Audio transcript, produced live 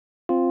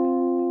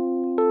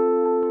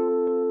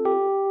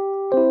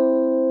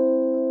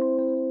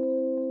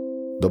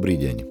Dobrý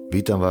deň,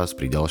 vítam vás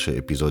pri ďalšej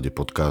epizóde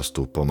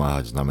podcastu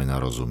Pomáhať znamená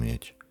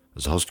rozumieť.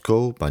 S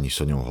hostkou, pani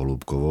Soňou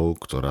Holúbkovou,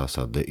 ktorá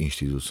sa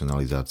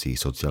deinštitucionalizácii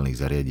sociálnych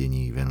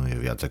zariadení venuje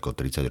viac ako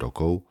 30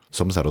 rokov,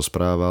 som sa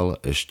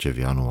rozprával ešte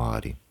v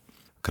januári.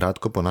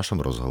 Krátko po našom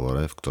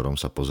rozhovore, v ktorom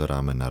sa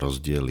pozeráme na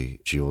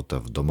rozdiely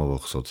života v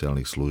domovoch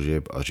sociálnych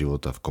služieb a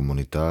života v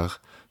komunitách,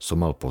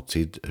 som mal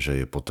pocit, že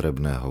je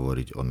potrebné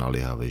hovoriť o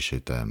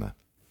naliehavejšej téme.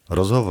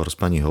 Rozhovor s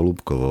pani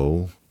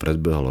Holúbkovou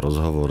predbehol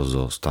rozhovor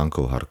so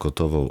Stankou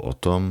Harkotovou o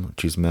tom,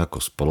 či sme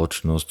ako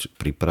spoločnosť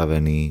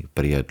pripravení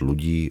prijať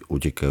ľudí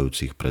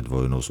utekajúcich pred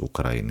vojnou z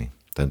Ukrajiny.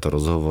 Tento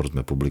rozhovor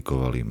sme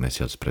publikovali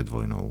mesiac pred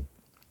vojnou.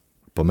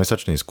 Po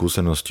mesačnej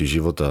skúsenosti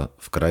života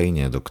v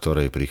krajine, do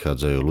ktorej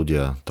prichádzajú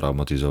ľudia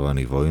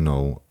traumatizovaní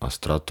vojnou a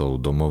stratou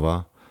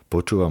domova,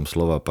 počúvam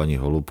slova pani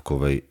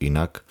Holúbkovej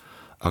inak,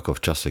 ako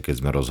v čase,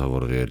 keď sme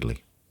rozhovor viedli.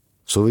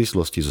 V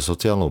súvislosti so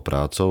sociálnou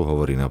prácou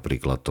hovorí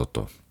napríklad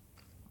toto.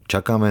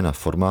 Čakáme na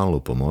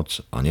formálnu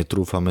pomoc a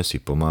netrúfame si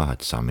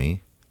pomáhať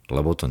sami,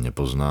 lebo to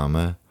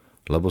nepoznáme,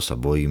 lebo sa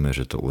bojíme,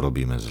 že to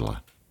urobíme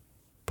zle.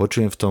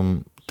 Počujem v tom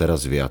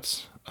teraz viac,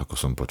 ako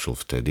som počul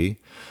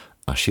vtedy,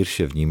 a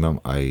širšie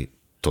vnímam aj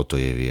toto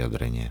jej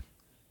vyjadrenie.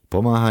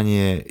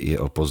 Pomáhanie je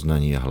o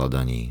poznaní a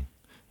hľadaní.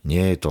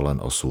 Nie je to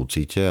len o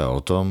súcite a o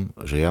tom,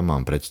 že ja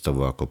mám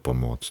predstavu, ako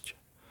pomôcť.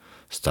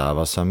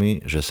 Stáva sa mi,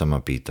 že sa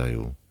ma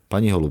pýtajú: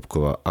 pani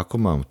Holúbková, ako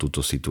mám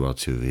túto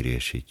situáciu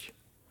vyriešiť?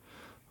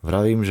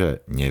 Vravím,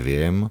 že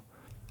neviem,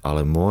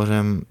 ale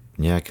môžem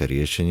nejaké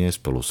riešenie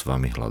spolu s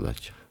vami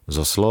hľadať.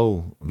 Zo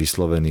slov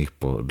vyslovených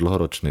po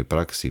dlhoročnej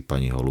praxi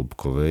pani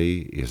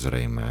Holúbkovej je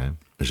zrejmé,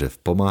 že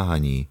v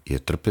pomáhaní je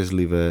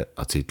trpezlivé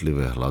a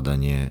citlivé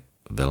hľadanie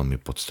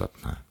veľmi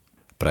podstatné.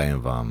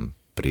 Prajem vám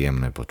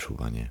príjemné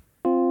počúvanie.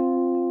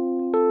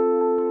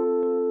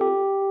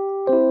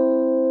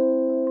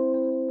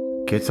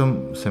 Keď som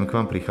sem k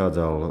vám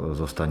prichádzal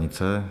zo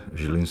stanice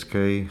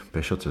Žilinskej,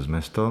 pešo cez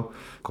mesto,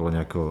 okolo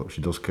nejakého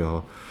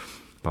židovského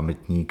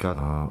pamätníka,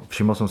 a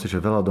všimol som si, že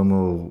veľa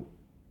domov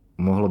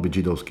mohlo byť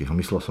židovských.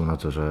 Myslel som na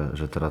to, že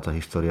teda tá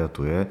história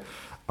tu je.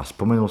 A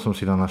spomenul som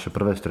si na naše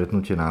prvé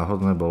stretnutie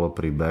náhodné, bolo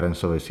pri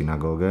Berensovej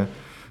synagóge,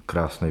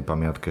 krásnej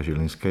pamiatke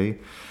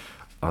Žilinskej.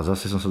 A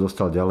zase som sa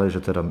dostal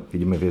ďalej, že teda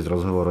ideme viesť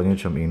rozhovor o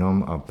niečom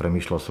inom a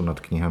premýšľal som nad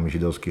knihami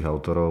židovských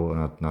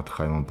autorov, nad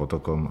Chaimom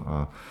Potokom a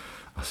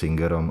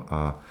Singerom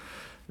a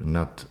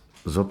nad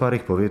zopár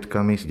ich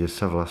poviedkami, kde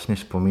sa vlastne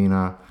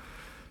spomína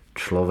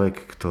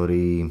človek,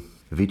 ktorý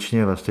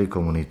vyčnieva z tej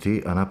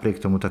komunity a napriek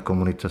tomu tá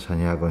komunita sa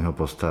nejak o neho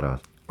postará.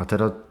 A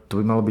teda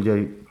to by malo byť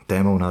aj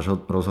témou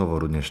nášho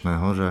rozhovoru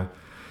dnešného, že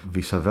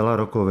vy sa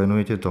veľa rokov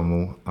venujete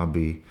tomu,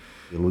 aby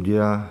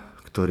ľudia,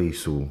 ktorí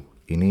sú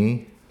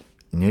iní,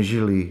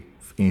 nežili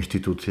v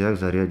inštitúciách,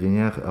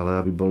 zariadeniach,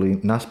 ale aby boli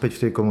naspäť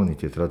v tej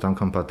komunite, teda tam,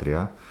 kam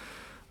patria.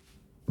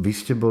 Vy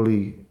ste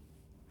boli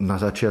na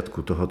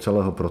začiatku toho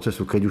celého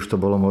procesu, keď už to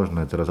bolo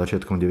možné, teda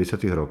začiatkom 90.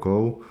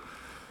 rokov.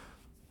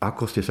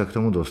 Ako ste sa k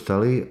tomu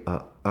dostali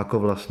a ako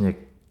vlastne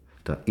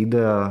tá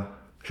idea,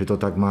 že to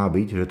tak má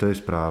byť, že to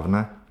je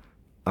správne,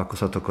 ako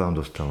sa to k vám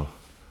dostalo?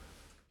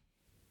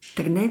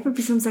 Tak najprv by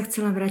som sa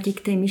chcela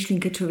vrátiť k tej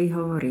myšlienke, čo vy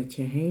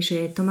hovoríte, hej? Že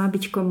to má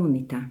byť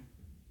komunita.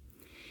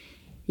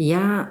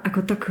 Ja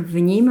ako tak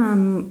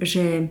vnímam,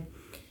 že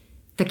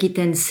taký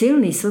ten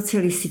silný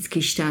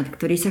socialistický štát,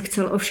 ktorý sa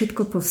chcel o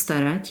všetko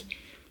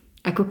postarať,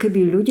 ako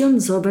keby ľuďom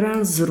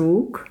zobral z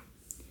rúk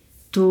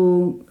tú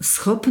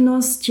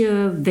schopnosť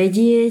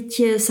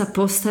vedieť sa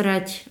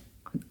postarať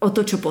o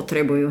to, čo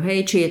potrebujú.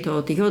 Hej? Či je to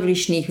o tých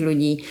odlišných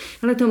ľudí,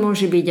 ale to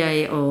môže byť aj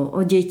o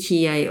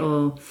deti, aj o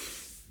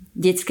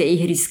detské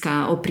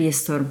ihriská, o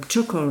priestor,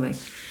 čokoľvek.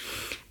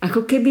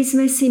 Ako keby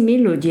sme si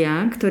my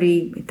ľudia,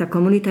 ktorí, tá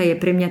komunita je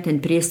pre mňa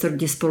ten priestor,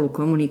 kde spolu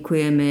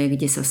komunikujeme,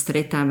 kde sa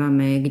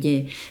stretávame,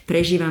 kde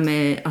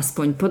prežívame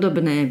aspoň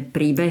podobné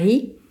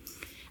príbehy,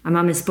 a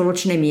máme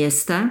spoločné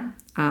miesta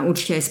a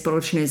určite aj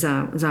spoločné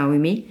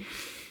záujmy,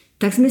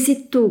 tak sme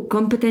si tú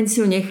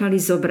kompetenciu nechali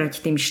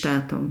zobrať tým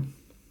štátom.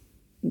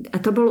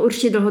 A to bol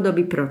určite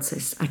dlhodobý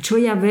proces. A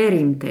čo ja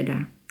verím teda,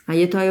 a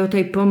je to aj o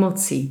tej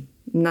pomoci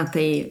na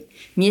tej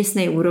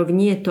miestnej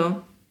úrovni, je to,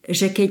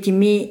 že keď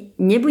my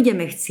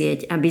nebudeme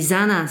chcieť, aby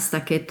za nás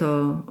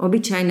takéto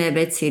obyčajné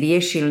veci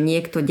riešil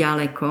niekto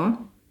ďaleko,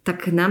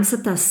 tak nám sa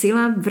tá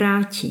sila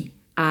vráti.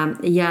 A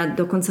ja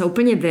dokonca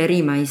úplne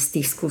verím aj z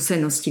tých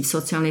skúseností v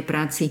sociálnej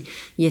práci,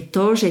 je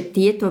to, že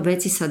tieto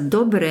veci sa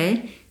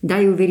dobre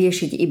dajú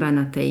vyriešiť iba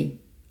na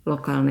tej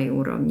lokálnej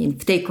úrovni,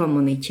 v tej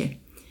komunite.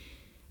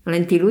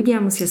 Len tí ľudia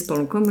musia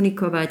spolu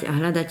komunikovať a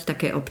hľadať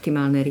také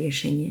optimálne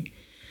riešenie.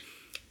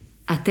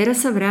 A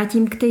teraz sa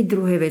vrátim k tej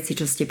druhej veci,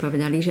 čo ste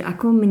povedali, že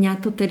ako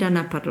mňa to teda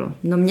napadlo.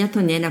 No mňa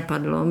to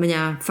nenapadlo,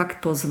 mňa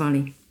fakt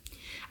pozvali.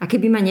 A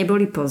keby ma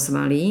neboli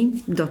pozvali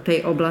do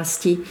tej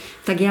oblasti,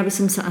 tak ja by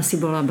som sa asi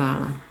bola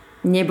bála.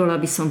 Nebola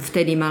by som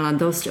vtedy mala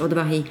dosť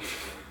odvahy.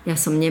 Ja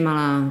som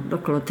nemala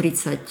okolo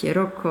 30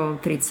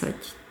 rokov,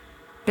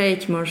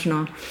 35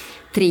 možno.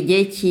 3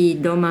 deti,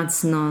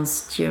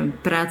 domácnosť,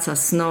 práca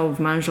snov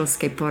v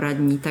manželskej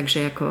poradni.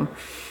 Takže ako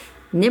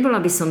nebola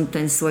by som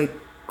ten svoj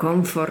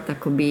komfort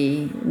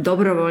akoby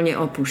dobrovoľne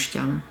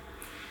opúšťala.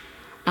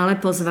 Ale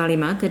pozvali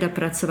ma teda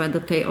pracovať do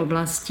tej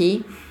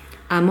oblasti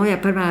a moja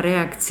prvá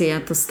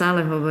reakcia, to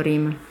stále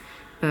hovorím,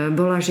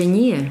 bola, že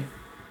nie.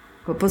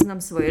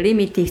 Poznám svoje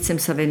limity, chcem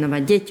sa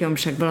venovať deťom,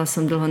 však bola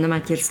som dlho na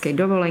materskej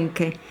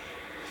dovolenke.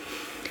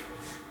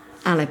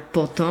 Ale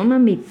potom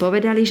mi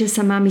povedali, že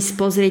sa mám ísť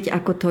pozrieť,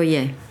 ako to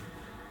je.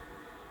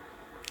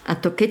 A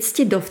to keď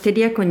ste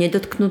dovtedy ako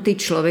nedotknutý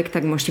človek,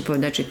 tak môžete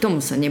povedať, že tomu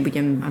sa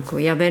nebudem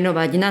ako ja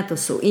venovať, na to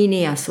sú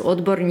iní a sú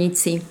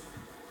odborníci.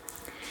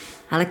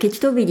 Ale keď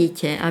to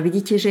vidíte a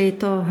vidíte, že je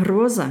to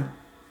hrôza.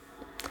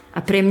 A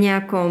pre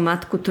mňa ako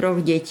matku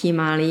 3 detí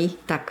malých,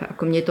 tak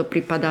ako mne to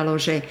pripadalo,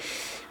 že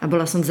a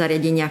bola som v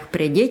zariadeniach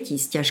pre deti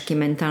s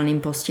ťažkým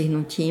mentálnym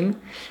postihnutím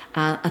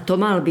a to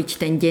mal byť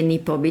ten denný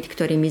pobyt,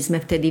 ktorý my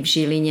sme vtedy v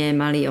Žiline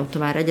mali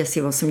otvárať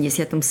asi v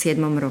 87.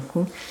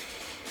 roku.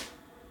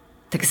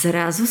 Tak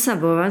zrazu sa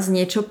vo vás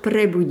niečo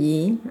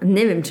prebudí.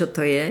 Neviem, čo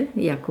to je,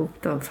 Jakub,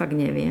 to fakt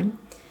neviem.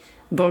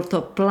 Bol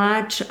to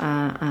pláč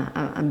a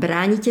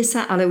bránite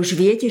sa, ale už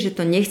viete, že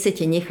to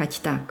nechcete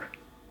nechať tak.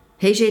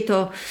 Hej,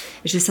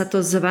 že sa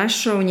to s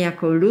vašou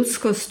nejakou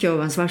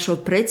ľudskosťou a s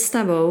vašou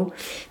predstavou,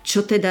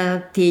 čo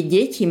teda tie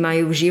deti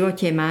majú v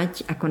živote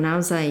mať, ako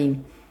naozaj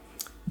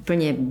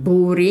úplne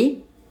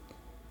búri.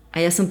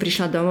 A ja som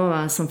prišla domov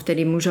a som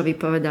vtedy mužovi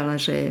povedala,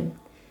 že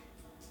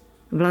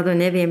Vlado,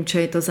 neviem, čo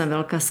je to za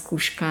veľká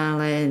skúška,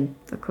 ale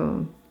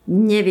tako,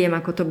 neviem,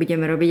 ako to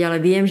budem robiť, ale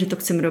viem, že to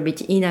chcem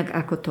robiť inak,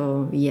 ako to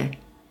je.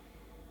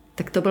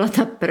 Tak to bola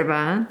tá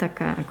prvá,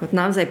 taká ako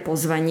naozaj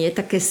pozvanie,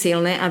 také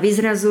silné a vy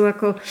zrazu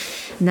ako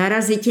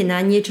narazíte na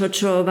niečo,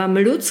 čo vám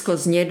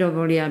ľudskosť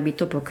nedovolí, aby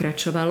to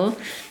pokračovalo.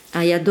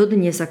 A ja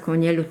dodnes ako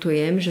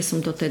neľutujem, že som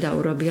to teda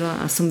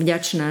urobila a som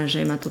vďačná,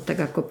 že ma to tak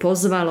ako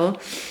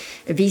pozvalo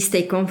výjsť z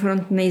tej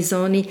konfrontnej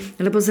zóny,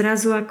 lebo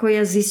zrazu ako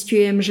ja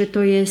zistujem, že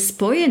to je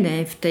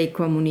spojené v tej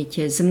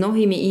komunite s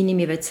mnohými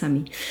inými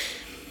vecami.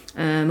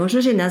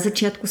 Možno, že na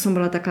začiatku som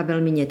bola taká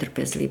veľmi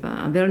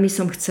netrpezlivá a veľmi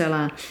som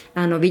chcela,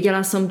 áno,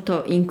 videla som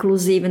to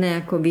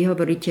inkluzívne, ako vy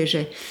hovoríte,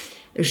 že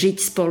žiť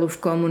spolu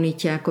v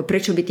komunite, ako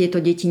prečo by tieto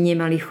deti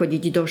nemali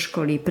chodiť do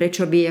školy,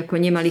 prečo by ako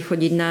nemali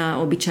chodiť na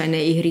obyčajné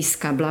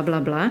ihriska, bla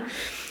bla bla.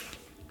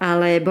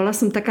 Ale bola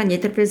som taká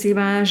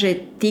netrpezlivá, že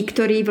tí,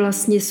 ktorí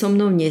vlastne so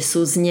mnou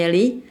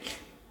nesúzneli,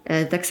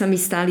 tak sa mi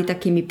stáli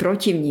takými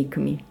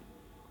protivníkmi.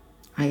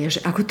 A ja,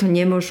 že ako to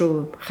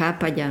nemôžu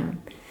chápať a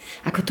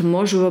ako to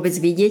môžu vôbec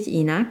vidieť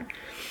inak.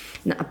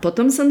 No a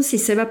potom som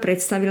si seba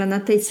predstavila na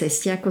tej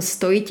ceste, ako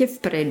stojíte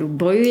vpredu,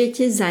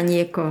 bojujete za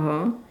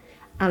niekoho,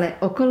 ale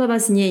okolo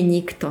vás nie je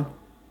nikto.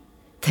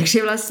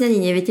 Takže vlastne ani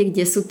neviete,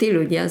 kde sú tí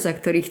ľudia, za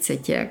ktorých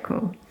chcete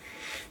ako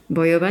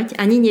bojovať.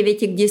 Ani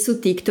neviete, kde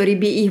sú tí, ktorí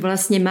by ich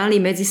vlastne mali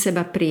medzi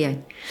seba prijať.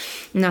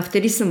 No a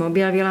vtedy som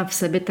objavila v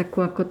sebe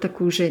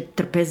takú že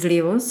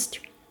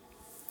trpezlivosť,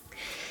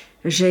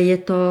 že je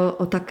to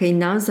o takej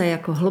naozaj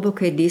ako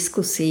hlbokej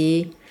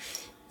diskusii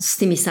s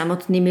tými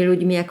samotnými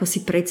ľuďmi, ako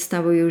si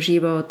predstavujú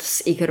život,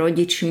 s ich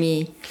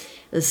rodičmi,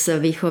 s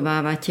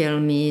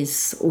vychovávateľmi,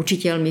 s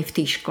učiteľmi v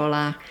tých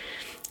školách.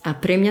 A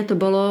pre mňa to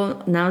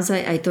bolo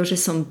naozaj aj to,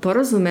 že som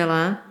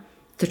porozumela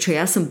to, čo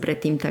ja som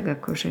predtým tak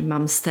akože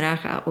mám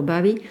strach a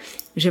obavy,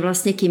 že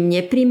vlastne kým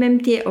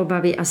nepríjmem tie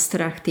obavy a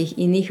strach tých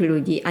iných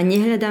ľudí a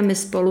nehľadáme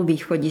spolu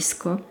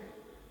východisko,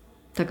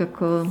 tak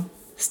ako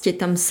ste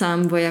tam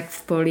sám vojak v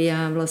poli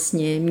a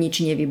vlastne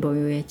nič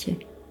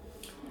nevybojujete.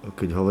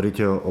 Keď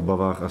hovoríte o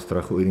obavách a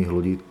strachu iných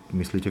ľudí,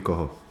 myslíte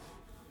koho?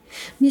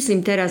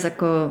 Myslím teraz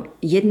ako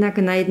jednak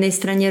na jednej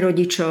strane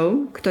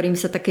rodičov, ktorým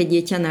sa také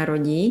dieťa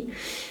narodí,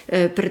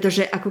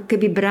 pretože ako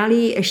keby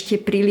brali ešte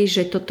príliš,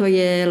 že toto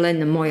je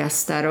len moja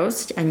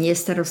starosť a nie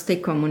starosť tej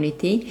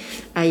komunity.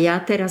 A ja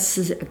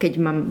teraz, keď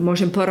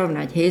môžem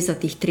porovnať, za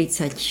tých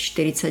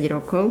 30-40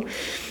 rokov,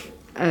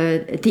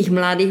 tých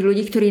mladých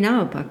ľudí, ktorí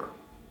naopak,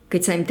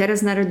 keď sa im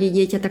teraz narodí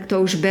dieťa, tak to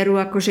už berú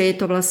ako, že je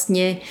to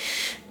vlastne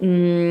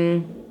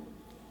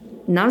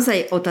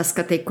naozaj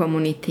otázka tej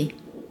komunity.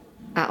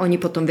 A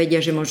oni potom vedia,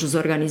 že môžu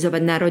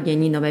zorganizovať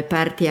narodeninové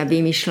party a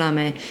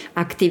vymýšľame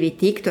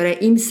aktivity, ktoré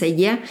im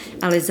sedia,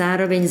 ale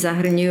zároveň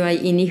zahrňujú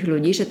aj iných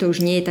ľudí, že to už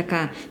nie je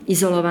taká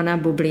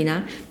izolovaná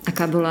bublina,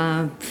 aká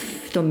bola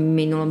v tom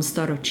minulom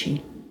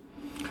storočí.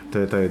 To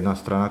je tá jedna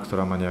strana,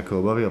 ktorá má nejaké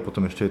obavy a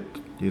potom ešte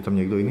je tam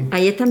niekto iný?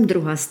 A je tam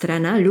druhá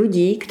strana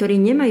ľudí, ktorí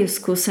nemajú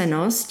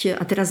skúsenosť,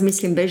 a teraz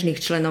myslím bežných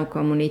členov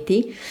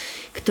komunity,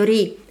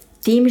 ktorí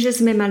tým, že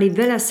sme mali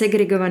veľa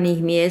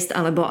segregovaných miest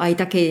alebo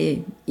aj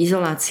také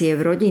izolácie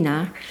v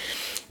rodinách,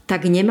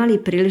 tak nemali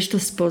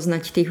príležitosť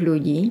poznať tých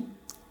ľudí,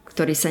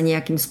 ktorí sa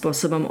nejakým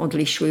spôsobom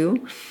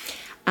odlišujú.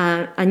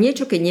 A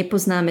niečo, keď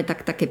nepoznáme,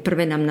 tak také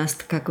prvé nám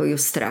naskakujú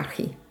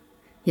strachy.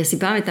 Ja si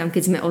pamätám,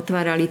 keď sme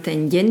otvárali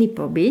ten denný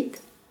pobyt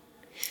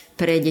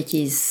pre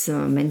deti s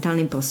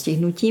mentálnym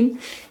postihnutím,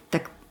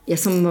 tak ja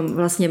som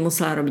vlastne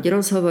musela robiť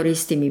rozhovory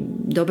s tými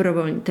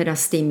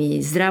s tými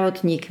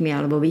zdravotníkmi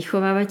alebo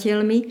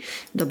vychovávateľmi.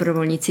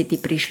 Dobrovoľníci tí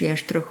prišli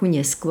až trochu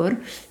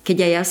neskôr,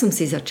 keď aj ja som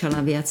si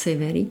začala viacej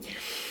veriť.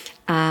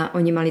 A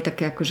oni mali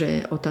také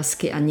akože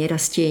otázky a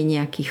nerastie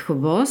nejaký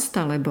chvost,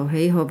 alebo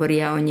hej,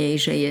 hovoria o nej,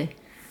 že je.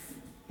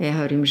 Ja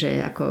hovorím,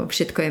 že ako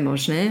všetko je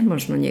možné,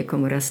 možno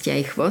niekomu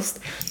rastie aj chvost,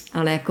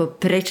 ale ako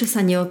prečo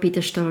sa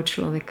neopýtaš toho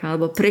človeka,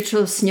 alebo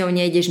prečo s ňou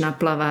nejdeš na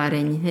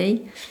plaváreň,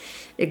 hej?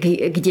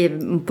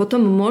 Kde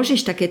potom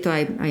môžeš takéto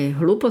aj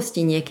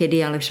hlúposti niekedy,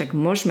 ale však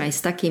môžeme aj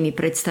s takými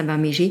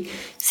predstavami žiť,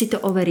 si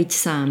to overiť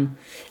sám,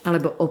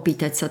 alebo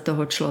opýtať sa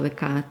toho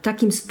človeka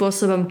takým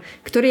spôsobom,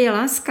 ktorý je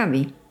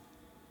láskavý.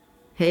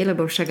 Hej,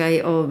 lebo však aj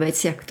o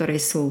veciach, ktoré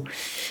sú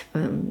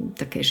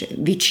také, že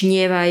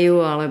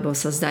vyčnievajú alebo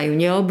sa zdajú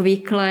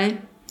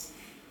neobvyklé,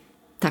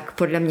 tak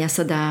podľa mňa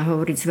sa dá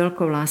hovoriť s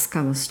veľkou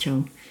láskavosťou.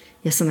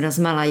 Ja som raz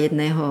mala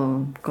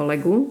jedného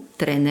kolegu,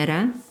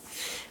 trénera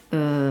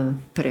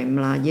pre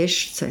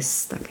mládež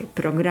cez také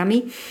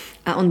programy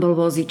a on bol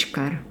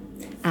vozičkár.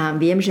 A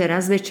viem, že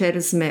raz večer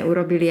sme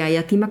urobili, a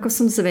ja tým, ako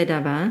som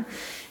zvedavá,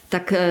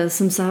 tak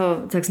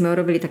sme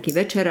urobili taký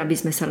večer, aby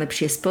sme sa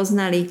lepšie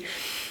spoznali.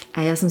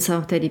 A ja som sa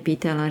ho vtedy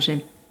pýtala,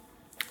 že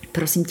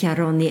prosím ťa,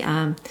 Rony,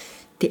 a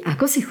ty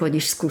ako si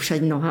chodíš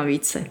skúšať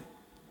nohavice?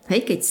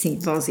 Hej, keď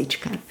si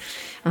vozičkár.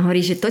 A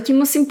hovorí, že to ti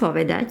musím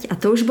povedať. A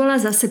to už bola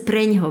zase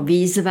pre ňoho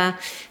výzva,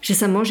 že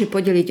sa môže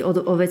podeliť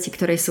o veci,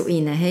 ktoré sú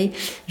iné. Hej.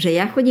 Že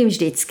ja chodím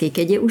vždycky,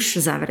 keď je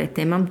už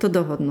zavreté, mám to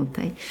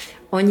dohodnuté.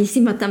 Oni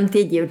si ma tam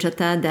tie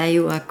dievčatá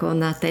dajú ako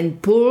na ten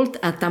pult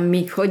a tam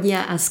mi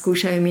chodia a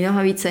skúšajú mi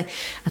nohavice.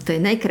 A to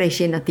je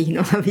najkrajšie na tých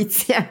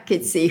nohaviciach,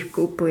 keď si ich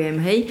kúpujem.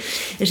 Hej.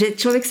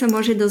 Že človek sa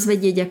môže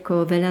dozvedieť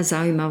ako veľa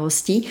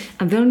zaujímavostí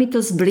a veľmi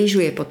to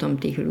zbližuje potom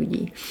tých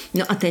ľudí.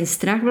 No a ten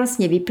strach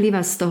vlastne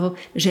vyplýva z toho,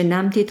 že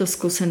nám tieto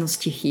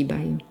skúsenosti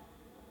chýbajú.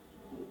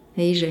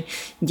 Hej, že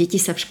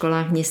deti sa v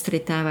školách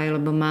nestretávajú,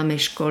 lebo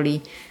máme školy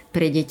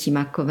pre deti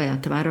makové a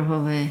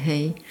tvarohové,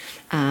 hej.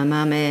 A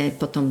máme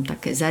potom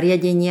také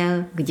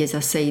zariadenia, kde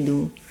zase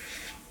idú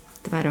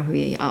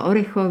tvarohoví a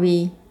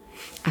orechoví.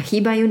 A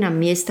chýbajú nám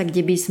miesta,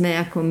 kde by sme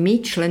ako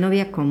my,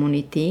 členovia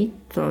komunity,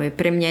 to je,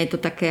 pre mňa je to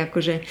také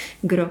akože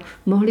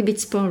mohli byť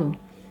spolu.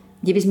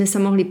 Kde by sme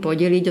sa mohli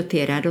podeliť o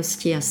tie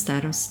radosti a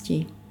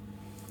starosti.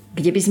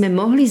 Kde by sme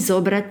mohli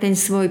zobrať ten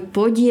svoj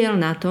podiel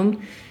na tom,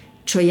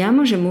 čo ja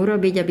môžem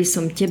urobiť, aby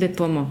som tebe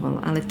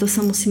pomohol. Ale to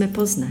sa musíme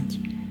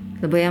poznať.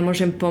 Lebo ja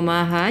môžem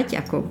pomáhať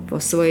ako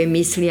po svojej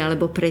mysli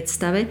alebo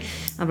predstave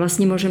a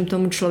vlastne môžem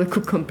tomu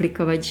človeku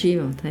komplikovať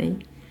život. Hej.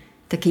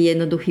 Taký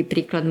jednoduchý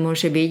príklad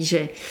môže byť,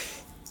 že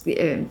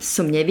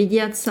som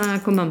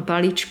nevidiaca, ako mám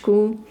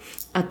paličku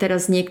a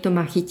teraz niekto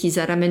ma chytí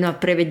za rameno a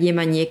prevedie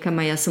ma niekam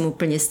a ja som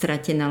úplne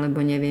stratená,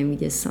 lebo neviem,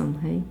 kde som.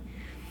 Hej.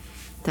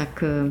 Tak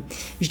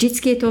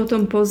vždycky je to o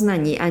tom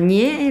poznaní a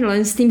nie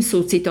len s tým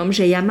súcitom,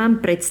 že ja mám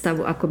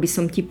predstavu, ako by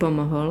som ti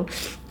pomohol,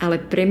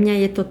 ale pre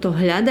mňa je toto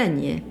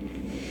hľadanie,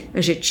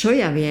 že čo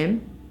ja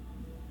viem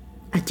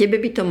a tebe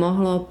by to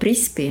mohlo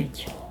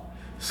prispieť.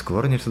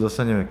 Skôr, než sa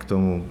dostaneme k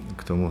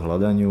tomu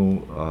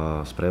hľadaniu a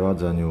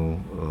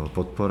sprevádzaniu,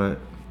 podpore,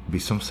 by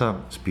som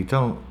sa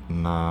spýtal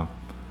na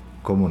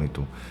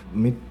komunitu.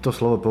 My to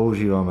slovo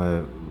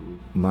používame,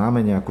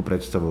 máme nejakú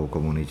predstavu o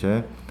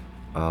komunite,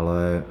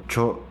 ale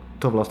čo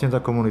to vlastne tá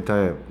komunita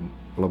je?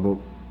 Lebo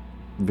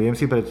viem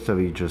si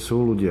predstaviť, že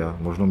sú ľudia,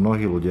 možno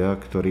mnohí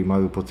ľudia, ktorí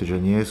majú pocit, že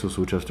nie sú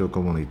súčasťou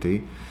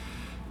komunity.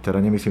 Teda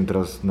nemyslím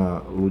teraz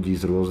na ľudí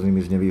s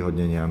rôznymi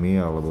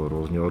znevýhodneniami alebo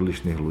rôzne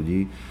odlišných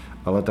ľudí,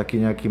 ale taký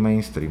nejaký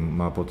mainstream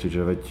má pocit,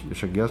 že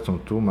však ja som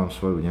tu, mám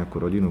svoju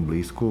nejakú rodinu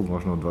blízku,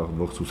 možno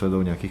dvoch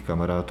susedov, nejakých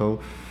kamarátov,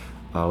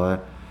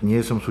 ale nie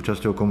som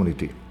súčasťou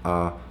komunity.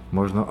 A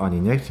možno ani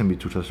nechcem byť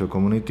súčasťou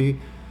komunity.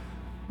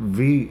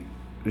 Vy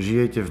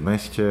žijete v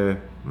meste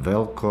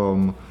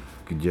veľkom,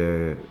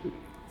 kde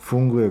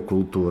funguje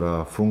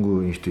kultúra,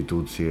 fungujú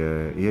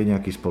inštitúcie, je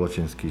nejaký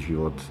spoločenský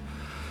život.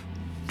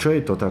 Čo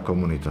je to tá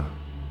komunita?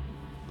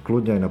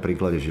 Kľudne aj na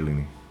príklade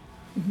Žiliny.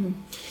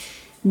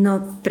 No,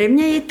 pre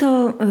mňa je to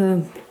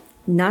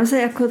naozaj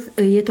ako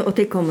je to o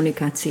tej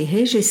komunikácii,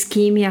 hej, že s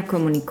kým ja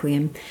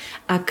komunikujem.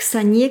 Ak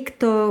sa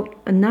niekto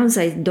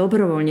naozaj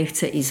dobrovoľne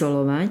chce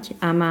izolovať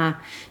a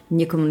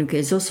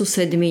nekomunikuje so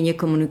susedmi,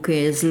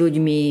 nekomunikuje s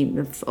ľuďmi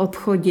v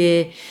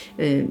obchode,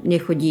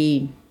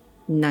 nechodí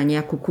na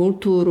nejakú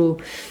kultúru,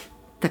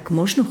 tak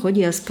možno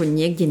chodí aspoň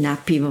niekde na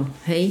pivo,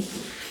 hej.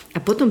 A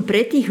potom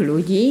pre tých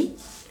ľudí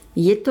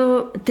je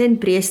to ten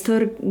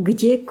priestor,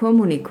 kde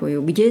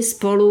komunikujú, kde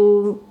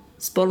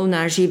spolu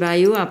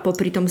nažívajú a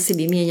popri tom si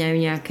vymieňajú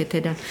nejaké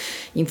teda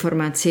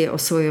informácie o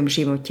svojom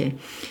živote.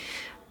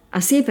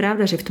 Asi je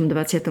pravda, že v tom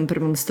 21.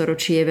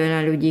 storočí je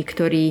veľa ľudí,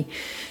 ktorí,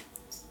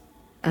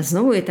 a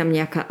znovu je tam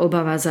nejaká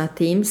obava za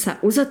tým, sa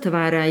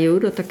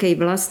uzatvárajú do takej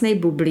vlastnej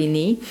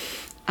bubliny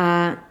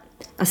a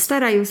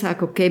starajú sa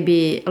ako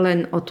keby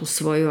len o tú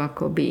svoju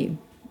akoby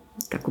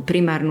takú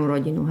primárnu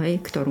rodinu,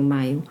 hej, ktorú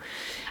majú.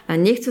 A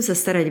nechcú sa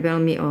starať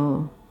veľmi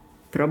o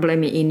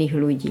problémy iných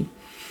ľudí.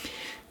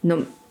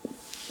 No,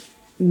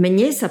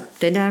 mne sa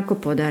teda ako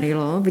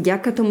podarilo,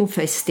 vďaka tomu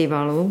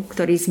festivalu,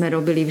 ktorý sme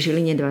robili v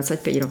Žiline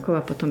 25 rokov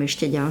a potom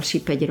ešte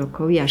ďalší 5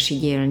 rokov, Jaši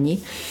dielni,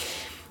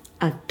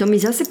 A to mi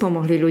zase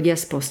pomohli ľudia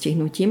s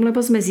postihnutím, lebo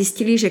sme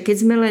zistili, že keď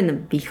sme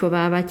len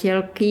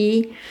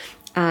vychovávateľky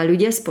a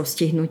ľudia s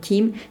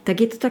postihnutím,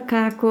 tak je to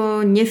taká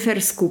ako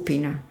nefér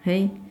skupina.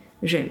 Hej?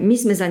 Že my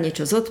sme za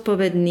niečo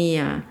zodpovední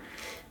a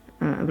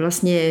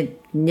vlastne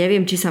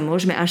neviem, či sa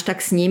môžeme až tak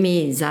s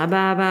nimi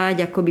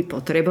zabávať, ako by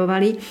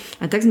potrebovali.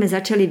 A tak sme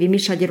začali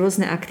vymýšľať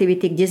rôzne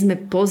aktivity, kde sme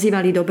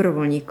pozývali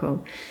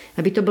dobrovoľníkov.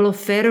 Aby to bolo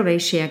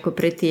férovejšie ako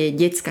pre tie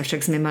decka, však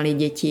sme mali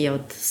deti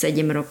od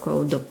 7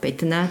 rokov do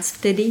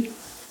 15 vtedy.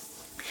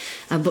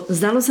 A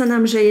zdalo sa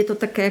nám, že je to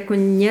také ako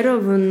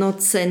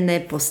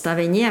nerovnocenné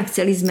postavenie a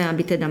chceli sme,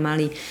 aby teda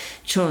mali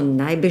čo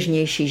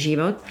najbežnejší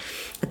život.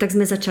 A tak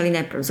sme začali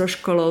najprv so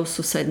školou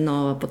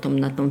susednou a potom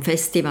na tom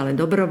festivale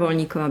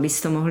dobrovoľníkov, aby si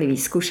to mohli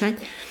vyskúšať.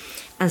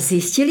 A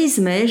zistili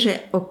sme,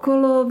 že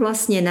okolo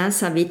vlastne nás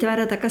sa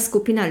vytvára taká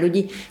skupina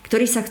ľudí,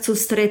 ktorí sa chcú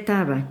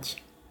stretávať.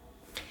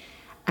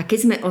 A keď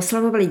sme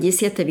oslavovali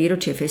 10.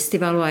 výročie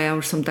festivalu a ja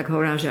už som tak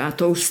hovorila, že a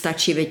to už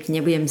stačí, veď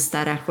nebudem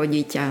stará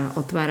chodiť a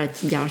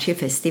otvárať ďalšie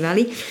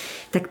festivaly,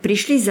 tak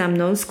prišli za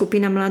mnou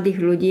skupina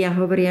mladých ľudí a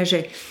hovoria,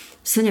 že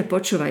Soňa,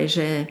 počúvaj,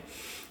 že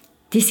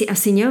ty si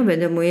asi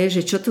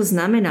neuvedomuješ, že čo to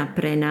znamená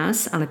pre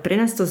nás, ale pre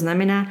nás to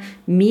znamená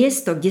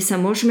miesto, kde sa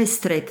môžeme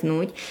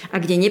stretnúť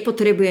a kde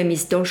nepotrebujem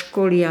ísť do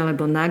školy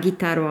alebo na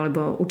gitaru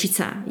alebo učiť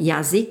sa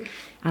jazyk,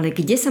 ale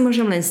kde sa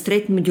môžem len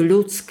stretnúť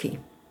ľudsky.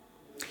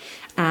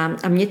 A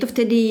mne to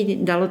vtedy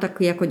dalo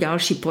taký ako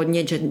ďalší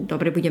podnet, že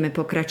dobre, budeme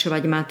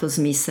pokračovať, má to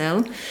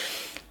zmysel.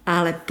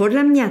 Ale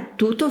podľa mňa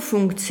túto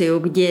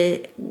funkciu,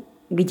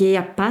 kde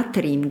ja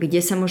patrím, kde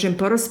sa môžem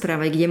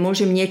porozprávať, kde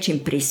môžem niečím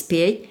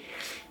prispieť,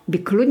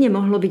 by kľudne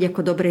mohlo byť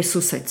ako dobré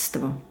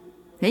susedstvo.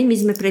 Hej, my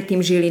sme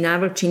predtým žili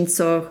na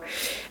Vlčincoch,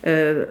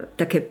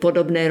 také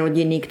podobné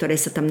rodiny, ktoré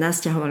sa tam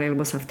nasťahovali,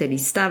 lebo sa vtedy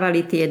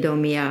stávali tie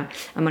domy a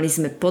mali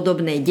sme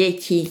podobné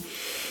deti.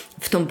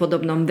 V tom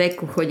podobnom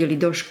veku chodili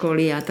do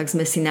školy a tak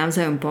sme si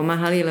navzájom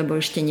pomáhali, lebo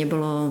ešte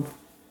nebolo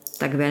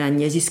tak veľa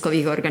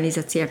neziskových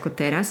organizácií ako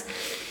teraz.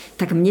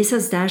 Tak mne sa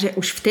zdá, že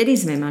už vtedy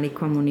sme mali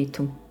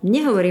komunitu.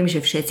 Nehovorím,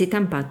 že všetci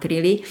tam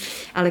patrili,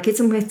 ale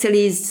keď sme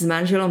chceli ísť s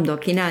manželom do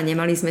kina a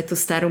nemali sme tú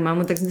starú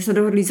mamu, tak sme sa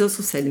dohodli so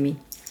susedmi.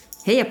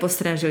 Hej, a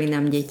postrážili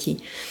nám deti.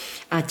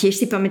 A tiež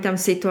si pamätám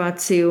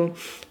situáciu,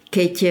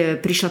 keď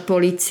prišla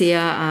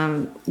polícia a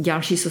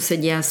ďalší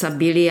susedia sa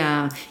bili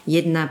a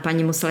jedna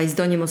pani musela ísť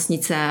do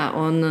nemocnice a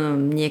on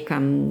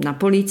niekam na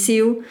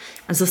políciu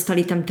a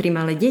zostali tam 3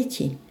 malé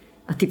deti.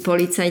 A tí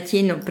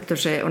policajti, no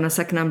pretože ona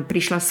sa k nám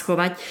prišla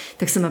schovať,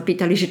 tak sa ma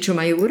pýtali, že čo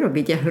majú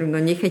urobiť. Ja hovorím,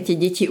 no nechajte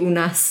deti u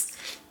nás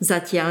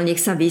zatiaľ,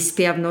 nech sa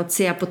vyspia v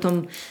noci a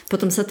potom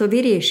sa to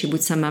vyrieši. Buď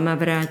sa mama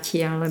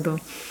vráti,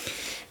 alebo...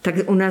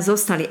 Tak u nás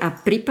zostali. A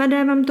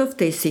pripadá vám to v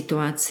tej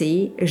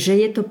situácii, že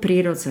je to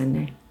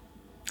prirodzené.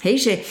 Hej,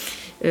 že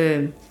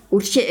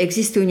určite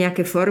existujú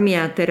nejaké formy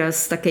a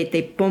teraz takej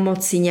tej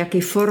pomoci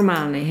nejakej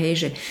formálnej, hej,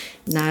 že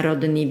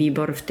národný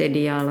výbor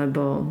vtedy,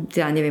 alebo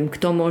ja neviem,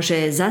 kto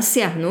môže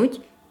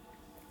zasiahnuť.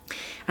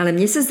 Ale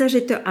mne sa zdá,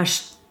 že to je až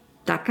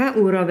taká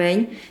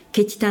úroveň,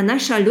 keď tá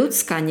naša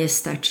ľudská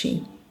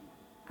nestačí.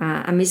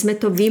 A my sme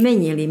to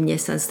vymenili, mne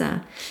sa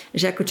zdá.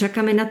 Že ako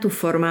čakáme na tú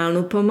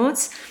formálnu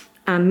pomoc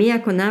a my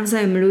ako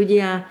navzájom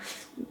ľudia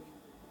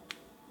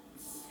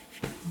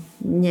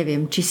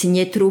neviem, či si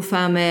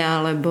netrúfame,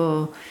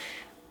 alebo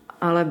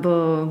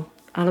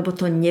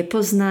to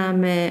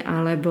nepoznáme,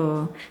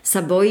 alebo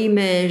sa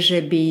bojíme, že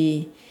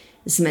by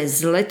sme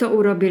zle to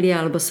urobili,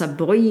 alebo sa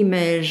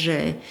bojíme,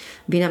 že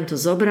by nám to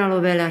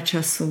zobralo veľa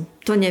času.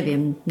 To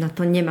neviem, na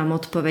to nemám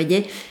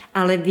odpovede,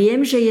 ale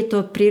viem, že je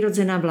to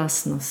prirodzená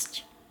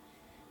vlastnosť.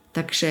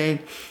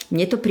 Takže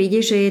mne to príde,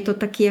 že je to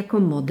taký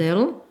ako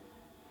model,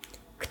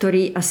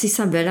 ktorý asi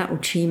sa veľa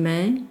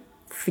učíme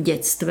v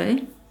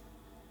detstve.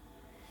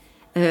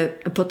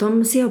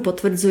 Potom si ho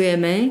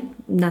potvrdzujeme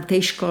na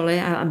tej škole,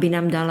 aby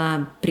nám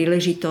dala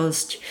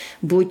príležitosť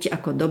buď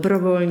ako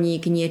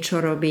dobrovoľník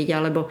niečo robiť,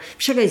 alebo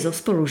však aj so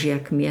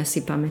spolužiakmi. Ja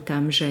si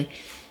pamätám, že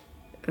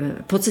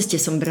po ceste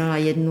som brala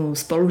jednu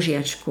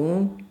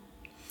spolužiačku,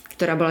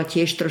 ktorá bola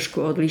tiež trošku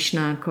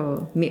odlišná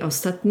ako my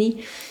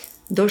ostatní,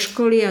 do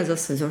školy a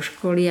zase zo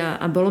školy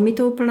a bolo mi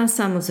to úplná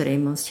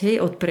samozrejmosť, hej,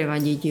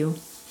 odprevadiť ju.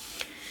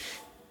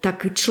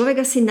 Tak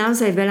človek asi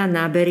naozaj veľa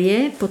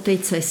naberie po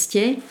tej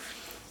ceste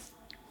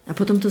a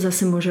potom to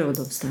zase môže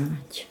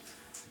odovzdávať.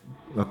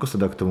 Ako sa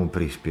dá k tomu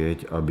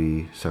prispieť,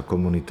 aby sa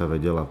komunita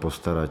vedela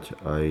postarať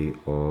aj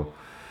o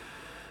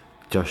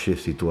ťažšie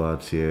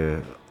situácie,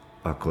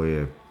 ako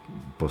je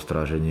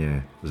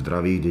postráženie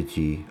zdravých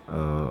detí,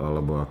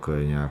 alebo ako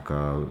je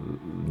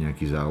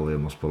nejaký záujem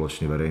o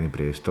spoločný verejný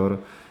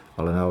priestor,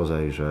 ale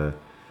naozaj,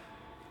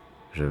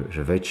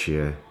 že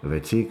väčšie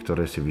veci,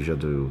 ktoré si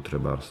vyžadujú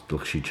treba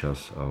dlhší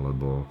čas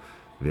alebo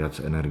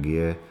viac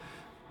energie.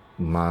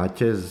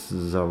 Máte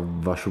za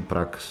vašu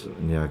prax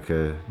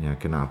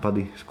nejaké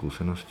nápady,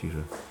 skúsenosti?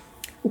 Že?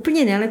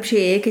 Úplne najlepšie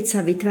je, keď sa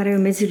vytvárajú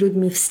medzi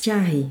ľuďmi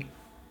vzťahy.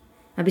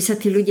 Aby sa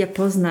tí ľudia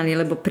poznali,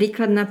 lebo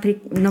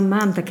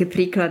mám také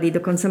príklady,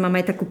 dokonca mám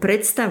aj takú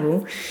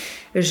predstavu,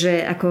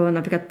 že ako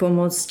napríklad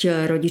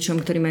pomôcť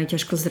rodičom, ktorí majú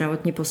ťažko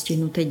zdravotne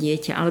postihnuté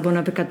dieťa, alebo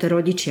napríklad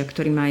rodičia,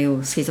 ktorí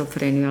majú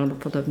schizofréniu alebo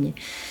podobne.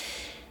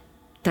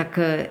 Tak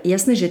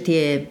jasné, že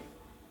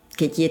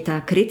keď je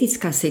tá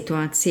kritická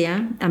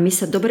situácia a my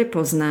sa dobre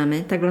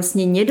poznáme, tak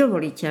vlastne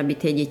nedovolíte, aby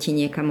tie deti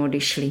niekam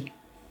odišli.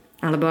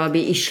 Alebo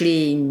aby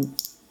išli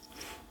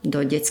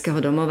do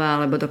detského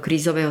domova alebo do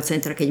krízového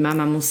centra, keď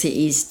mama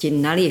musí ísť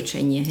na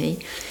liečenie. Hej?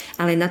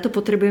 Ale na to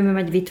potrebujeme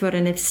mať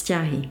vytvorené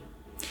vzťahy.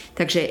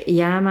 Takže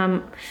ja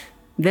mám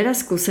veľa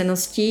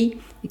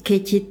skúseností,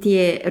 keď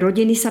tie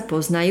rodiny sa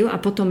poznajú a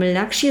potom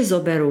ľahšie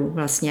zoberú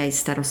vlastne aj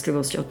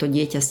starostlivosť o to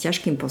dieťa s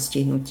ťažkým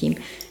postihnutím,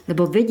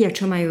 lebo vedia,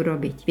 čo majú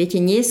robiť. Viete,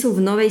 nie sú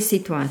v novej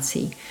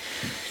situácii.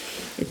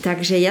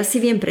 Takže ja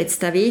si viem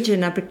predstaviť, že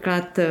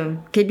napríklad,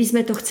 keby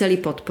sme to chceli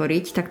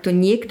podporiť, tak to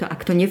niekto,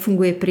 ak to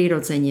nefunguje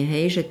prirodzene,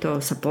 hej, že to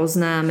sa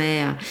poznáme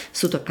a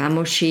sú to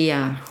kamoši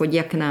a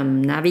chodia k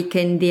nám na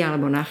víkendy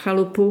alebo na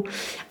chalupu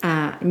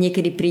a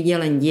niekedy príde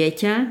len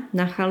dieťa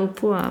na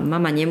chalupu a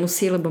mama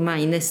nemusí, lebo má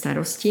iné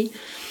starosti,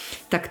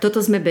 tak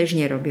toto sme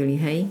bežne robili,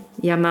 hej.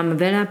 Ja mám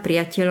veľa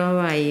priateľov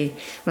aj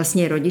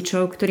vlastne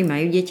rodičov, ktorí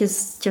majú dieťa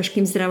s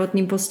ťažkým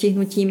zdravotným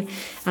postihnutím,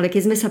 ale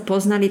keď sme sa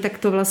poznali, tak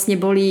to vlastne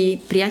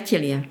boli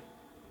priatelia.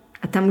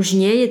 A tam už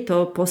nie je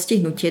to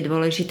postihnutie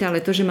dôležité,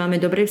 ale to, že máme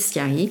dobré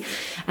vzťahy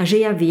a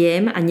že ja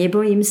viem a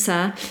nebojím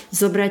sa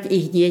zobrať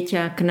ich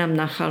dieťa k nám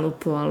na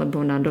chalupu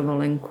alebo na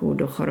dovolenku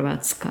do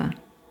Chorvátska.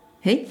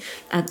 Hej?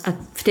 A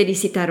vtedy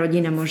si tá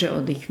rodina môže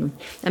oddychnúť.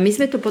 A my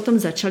sme to potom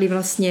začali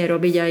vlastne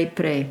robiť aj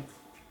pre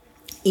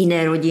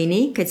iné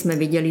rodiny, keď sme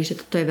videli, že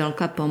toto je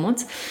veľká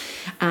pomoc.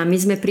 A my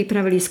sme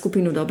pripravili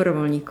skupinu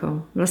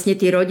dobrovoľníkov. Vlastne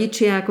tí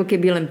rodičia ako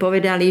keby len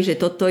povedali, že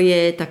toto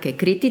je také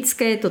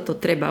kritické, toto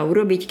treba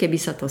urobiť, keby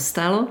sa to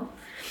stalo.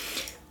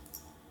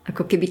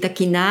 Ako keby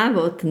taký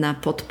návod na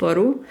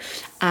podporu.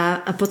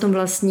 A potom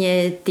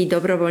vlastne tí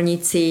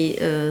dobrovoľníci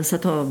sa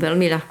to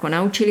veľmi ľahko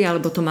naučili,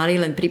 alebo to mali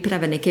len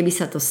pripravené, keby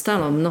sa to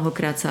stalo.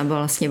 Mnohokrát sa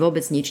vlastne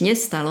vôbec nič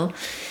nestalo.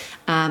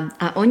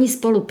 A oni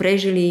spolu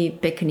prežili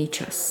pekný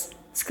čas.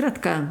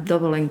 Skrátka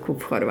dovolenku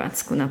v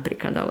Chorvátsku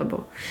napríklad,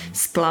 alebo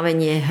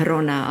splavenie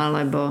Hrona,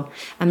 alebo...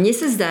 A mne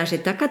sa zdá,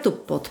 že takáto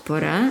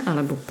podpora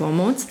alebo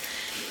pomoc,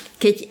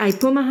 keď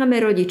aj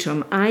pomáhame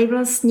rodičom, aj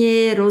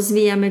vlastne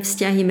rozvíjame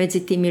vzťahy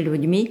medzi tými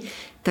ľuďmi,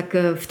 tak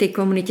v tej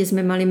komunite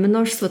sme mali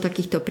množstvo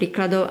takýchto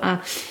príkladov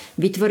a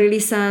vytvorili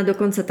sa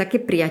dokonca také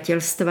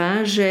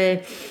priateľstvá,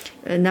 že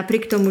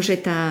napriek tomu, že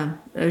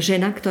tá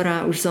žena,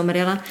 ktorá už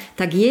zomrela,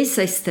 tak jej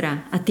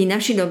sestra a tí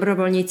naši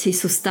dobrovoľníci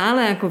sú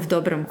stále ako v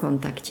dobrom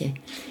kontakte.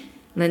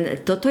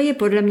 Len toto je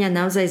podľa mňa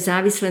naozaj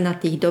závislé na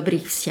tých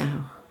dobrých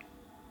vzťahoch.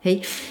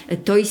 Hej?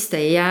 To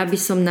isté, ja by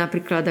som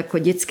napríklad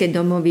ako detské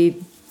domovy,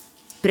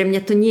 pre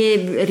mňa to nie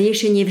je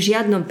riešenie v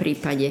žiadnom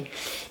prípade.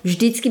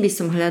 Vždycky by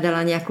som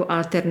hľadala nejakú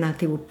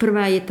alternatívu.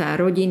 Prvá je tá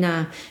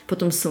rodina,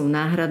 potom sú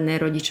náhradné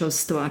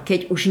rodičovstvo a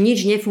keď už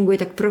nič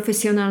nefunguje, tak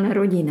profesionálna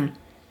rodina.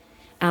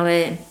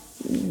 Ale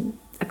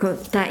ako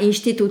tá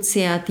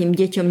inštitúcia tým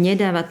deťom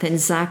nedáva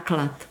ten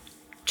základ,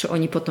 čo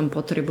oni potom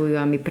potrebujú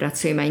a my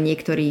pracujeme aj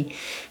niektorí,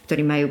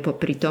 ktorí majú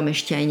popri tom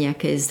ešte aj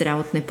nejaké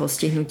zdravotné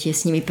postihnutie,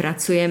 s nimi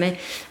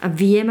pracujeme a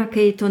viem,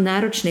 aké je to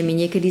náročné. My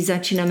niekedy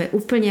začíname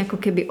úplne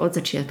ako keby od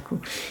začiatku,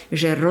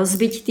 že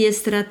rozbiť tie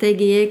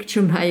stratégie,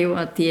 čo majú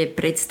a tie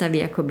predstavy,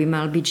 ako by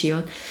mal byť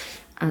život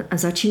a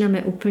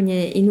začíname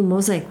úplne inú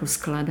mozaiku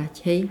skladať,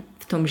 hej,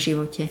 v tom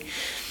živote.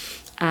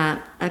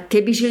 A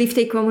keby žili v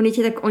tej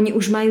komunite, tak oni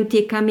už majú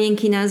tie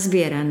kamienky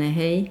nazbierané,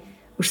 hej.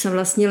 Už sa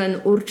vlastne len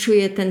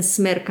určuje ten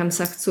smer, kam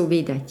sa chcú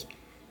vydať.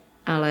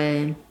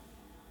 Ale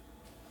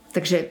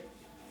takže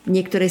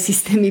niektoré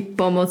systémy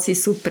pomoci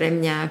sú pre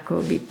mňa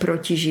akoby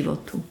proti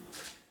životu.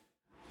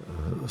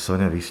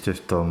 Soňa, vy ste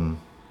v tom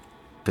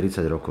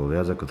 30 rokov,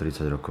 viac ako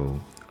 30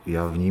 rokov.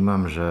 Ja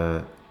vnímam,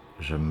 že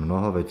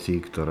mnoho vecí,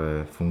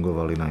 ktoré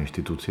fungovali na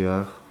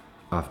inštitúciách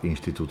a v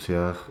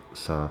inštitúciách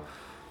sa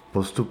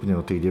postupne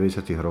od tých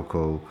 90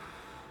 rokov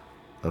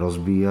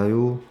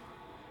rozbíjajú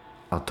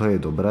a to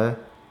je dobré.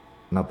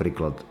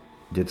 Napríklad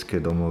detské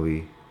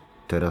domovy,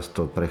 teraz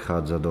to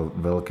prechádza do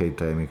veľkej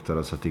témy,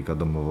 ktorá sa týka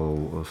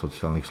domovov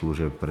sociálnych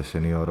služieb pre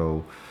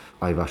seniorov,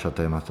 aj vaša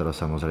téma teraz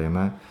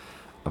samozrejme.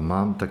 A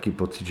mám taký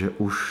pocit, že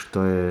už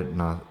to je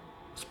na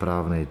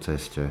správnej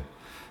ceste.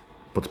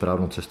 Pod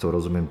správnou cestou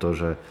rozumiem to,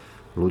 že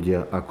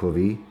ľudia ako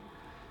vy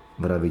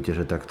vravíte,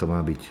 že tak to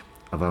má byť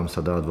a vám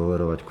sa dá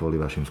dôverovať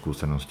kvôli vašim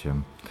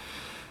skúsenostiam.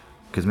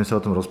 Keď sme sa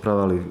o tom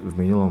rozprávali v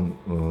minulom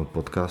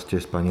podcaste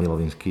s pani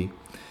Lovinsky,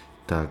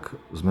 tak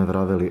sme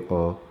vraveli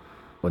o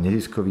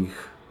neziskových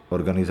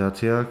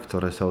organizáciách,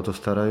 ktoré sa o to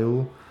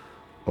starajú,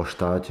 o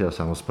štáte a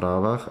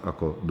samosprávach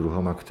ako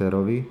druhom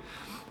aktérovi.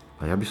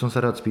 A ja by som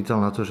sa rád spýtal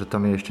na to, že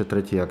tam je ešte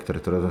tretí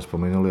aktér, ktorý sme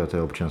spomenuli, a to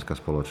je občianska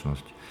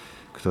spoločnosť,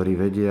 ktorí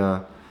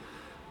vedia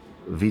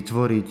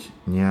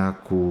vytvoriť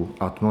nejakú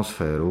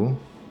atmosféru,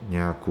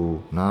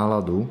 nejakú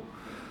náladu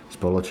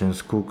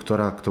spoločenskú,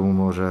 ktorá k tomu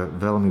môže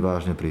veľmi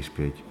vážne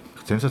prispieť.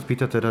 Chcem sa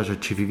spýtať teda, že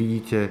či vy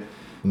vidíte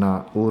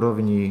na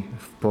úrovni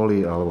v poli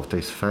alebo v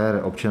tej sfére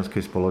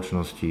občianskej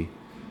spoločnosti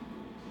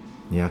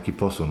nejaký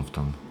posun v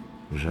tom?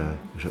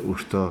 Že už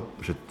to,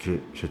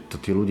 že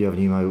to tí ľudia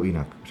vnímajú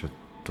inak, že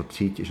to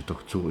cíti, že to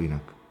chcú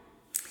inak.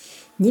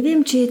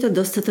 Neviem, či je to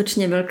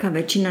dostatočne veľká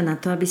väčšina na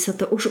to, aby sa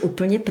to už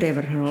úplne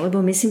prevrhlo,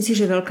 lebo myslím si,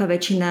 že veľká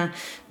väčšina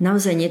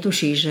naozaj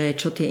netuší, že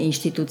čo tie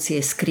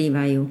inštitúcie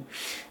skrývajú.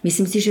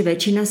 Myslím si, že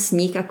väčšina z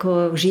nich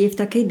ako žije v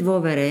takej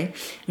dôvere,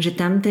 že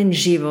tam ten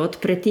život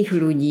pre tých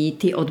ľudí,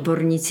 tí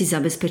odborníci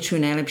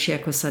zabezpečujú najlepšie,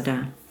 ako sa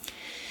dá.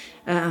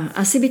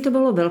 Asi by to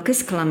bolo veľké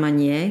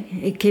sklamanie,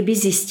 keby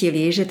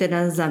zistili, že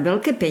teda za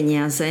veľké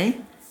peniaze,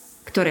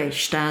 ktoré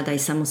štát aj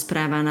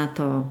samospráva na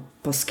to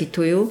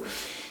poskytujú,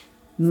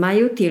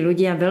 majú tí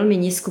ľudia veľmi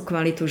nízku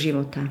kvalitu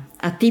života.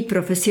 A tí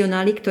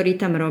profesionáli, ktorí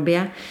tam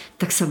robia,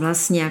 tak sa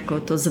vlastne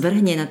ako to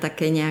zvrhne na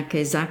také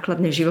nejaké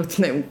základné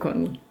životné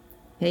úkony.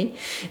 Hej?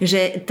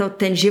 Že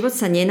ten život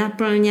sa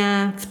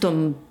nenaplňa v tom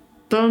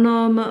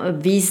plnom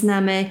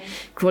význame,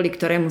 kvôli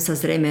ktorému sa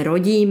zrejme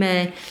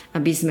rodíme,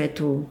 aby sme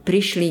tu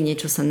prišli,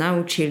 niečo sa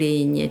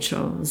naučili,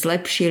 niečo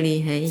zlepšili,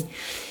 hej.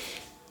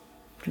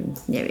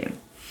 Neviem.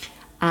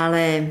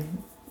 Ale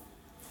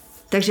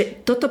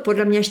takže toto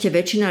podľa mňa ešte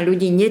väčšina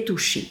ľudí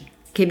netuší.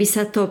 Keby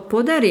sa to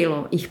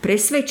podarilo ich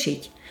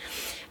presvedčiť,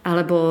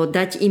 alebo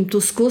dať im tú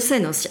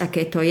skúsenosť,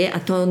 aké to je,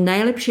 a to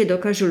najlepšie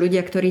dokážu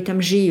ľudia, ktorí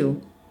tam žijú.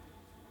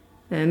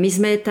 My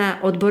sme tá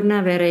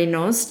odborná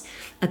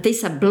verejnosť a tej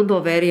sa blbo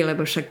verí,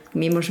 lebo však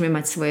my môžeme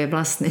mať svoje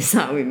vlastné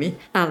záujmy.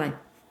 Ale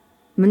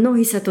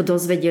mnohí sa to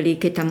dozvedeli,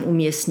 keď tam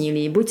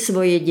umiestnili buď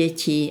svoje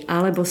deti,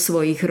 alebo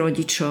svojich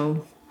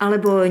rodičov,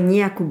 alebo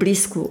nejakú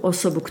blízku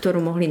osobu, ktorú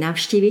mohli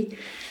navštíviť.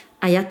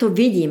 A ja to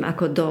vidím,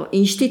 ako do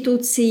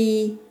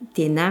inštitúcií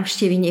tie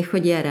návštevy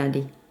nechodia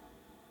rady.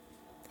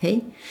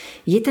 Hej?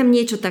 Je tam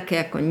niečo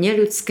také ako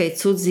neľudské,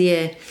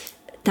 cudzie,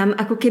 tam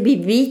ako keby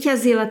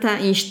víťazila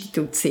tá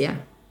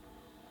inštitúcia.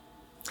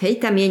 Hej,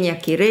 tam je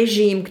nejaký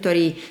režim,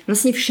 ktorý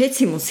vlastne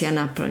všetci musia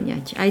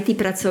naplňať. Aj tí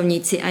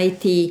pracovníci, aj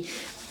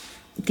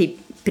tí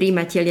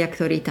príjmatelia,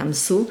 ktorí tam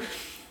sú.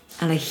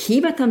 Ale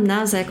chýba tam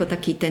naozaj ako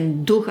taký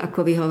ten duch,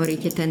 ako vy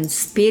hovoríte, ten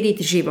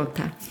spirit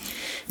života.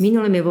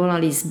 Minule mi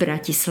volali z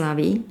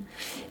Bratislavy,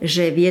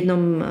 že v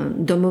jednom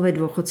domove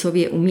dôchodcov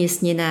je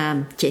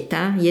umiestnená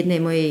teta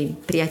jednej mojej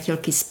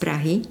priateľky z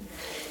Prahy,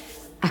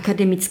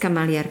 akademická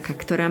maliarka,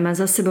 ktorá má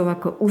za sebou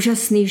ako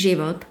úžasný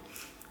život,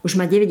 už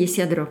má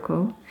 90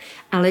 rokov,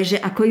 ale že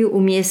ako ju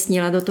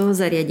umiestnila do toho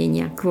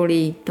zariadenia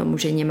kvôli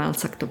tomu, že nemal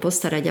sa kto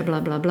postarať a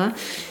bla bla bla.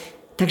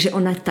 Takže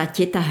ona, tá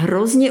teta,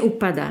 hrozne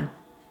upadá.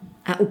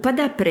 A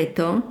upadá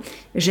preto,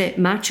 že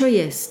má čo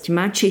jesť,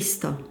 má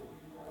čisto.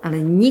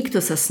 Ale nikto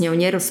sa s ňou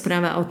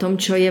nerozpráva o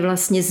tom, čo je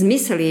vlastne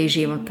zmysel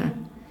jej života.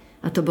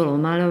 A to bolo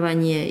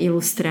maľovanie,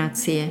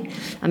 ilustrácie.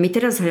 A my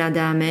teraz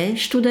hľadáme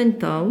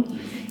študentov,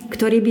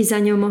 ktorí by za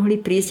ňou mohli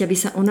prísť, aby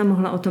sa ona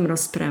mohla o tom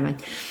rozprávať.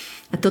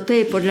 A toto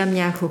je podľa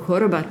mňa ako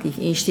choroba tých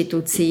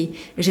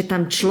inštitúcií, že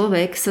tam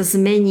človek sa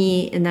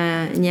zmení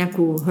na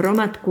nejakú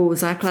hromadku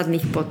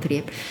základných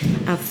potrieb.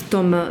 A v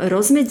tom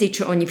rozmedzi,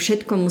 čo oni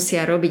všetko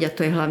musia robiť, a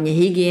to je hlavne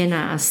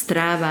hygiena a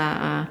stráva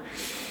a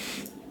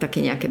také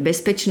nejaké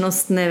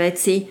bezpečnostné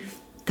veci,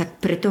 tak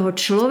pre toho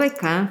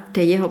človeka v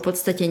tej jeho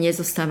podstate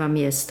nezostáva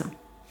miesto.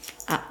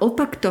 A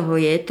opak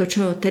toho je to,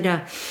 čo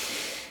teda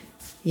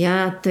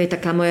to je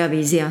taká moja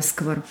vízia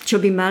skôr. Čo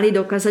by mali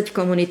dokázať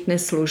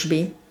komunitné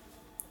služby,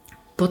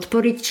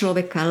 podporiť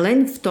človeka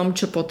len v tom,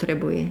 čo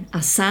potrebuje.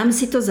 A sám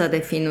si to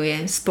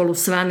zadefinuje spolu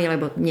s vami,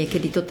 lebo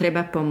niekedy to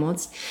treba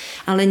pomôcť,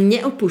 ale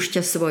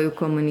neopúšťa svoju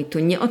komunitu,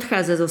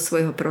 neodchádza zo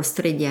svojho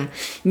prostredia.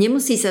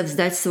 Nemusí sa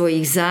vzdať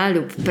svojich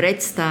záľub,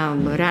 predstav,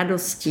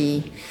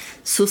 radostí,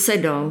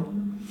 susedov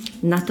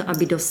na to,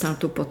 aby dostal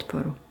tú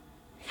podporu.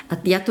 A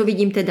ja to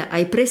vidím teda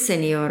aj pre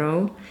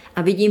seniorov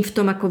a vidím v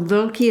tom ako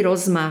veľký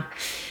rozmach.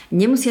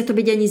 Nemusia to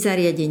byť ani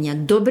zariadenia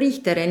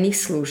dobrých terénnych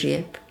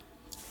služieb,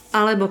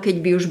 alebo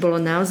keď by už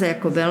bolo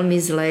naozaj ako veľmi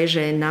zlé,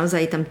 že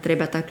naozaj tam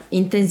treba tak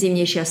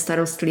intenzívnejšia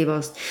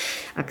starostlivosť,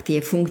 ak tie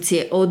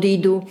funkcie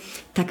odídu,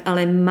 tak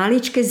ale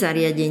maličké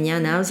zariadenia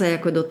naozaj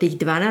ako do tých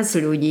 12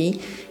 ľudí,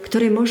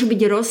 ktoré môžu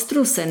byť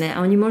roztrúsené a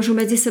oni môžu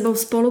medzi sebou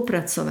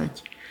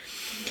spolupracovať.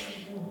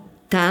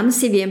 Tam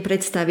si viem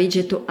predstaviť,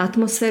 že tú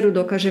atmosféru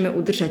dokážeme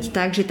udržať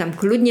tak, že tam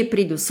kľudne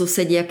prídu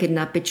susedia, keď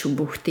napečú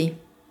buchty.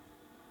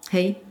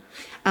 Hej?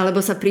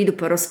 Alebo sa prídu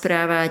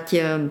porozprávať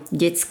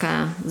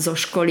decká zo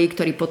školy,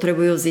 ktorí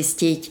potrebujú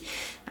zistiť,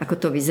 ako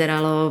to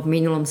vyzeralo v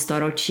minulom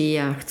storočí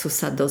a chcú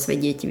sa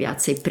dozvedieť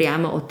viacej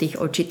priamo od tých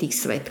očitých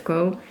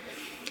svedkov.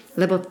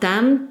 Lebo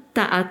tam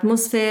tá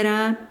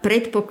atmosféra,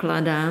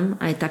 predpokladám,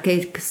 aj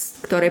také,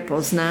 ktoré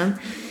poznám,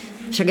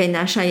 však aj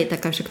naša je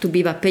taká, však tu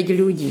býva 5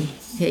 ľudí,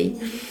 hej,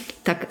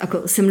 tak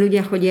ako sem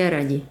ľudia chodia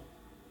radi.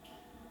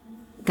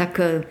 Tak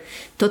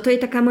toto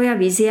je taká moja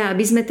vízia,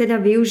 aby sme teda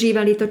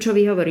využívali to, čo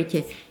vy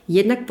hovoríte.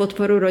 Jednak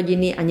podporu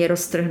rodiny a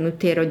neroztrhnúť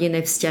tie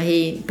rodinné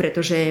vzťahy,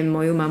 pretože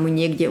moju mamu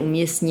niekde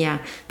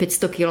umiestnia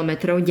 500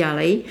 kilometrov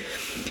ďalej.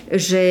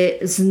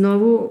 Že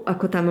znovu,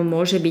 ako tam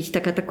môže byť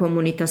taká tá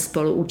komunita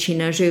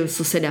spoluúčinná, že ju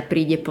suseda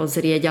príde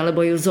pozrieť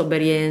alebo ju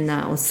zoberie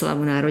na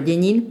oslavu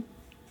narodenín.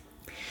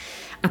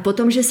 A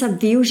potom, že sa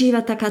využíva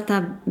taká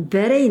tá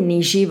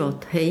verejný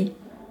život, hej?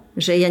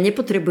 Že ja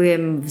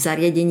nepotrebujem v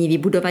zariadení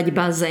vybudovať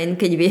bazén,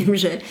 keď viem,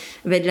 že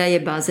vedľa je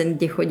bazén,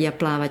 kde chodia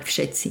plávať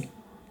všetci.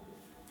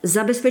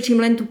 Zabezpečím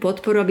len tú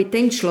podporu, aby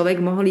ten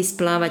človek mohol ísť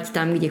plávať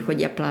tam, kde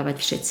chodia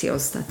plávať všetci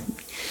ostatní.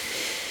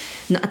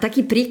 No a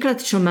taký príklad,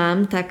 čo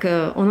mám, tak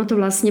ono to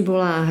vlastne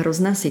bola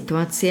hrozná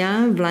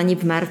situácia. V lani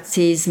v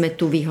marci sme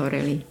tu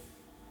vyhoreli.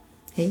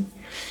 Hej.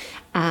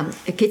 A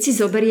keď si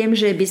zoberiem,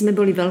 že by sme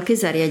boli veľké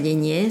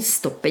zariadenie,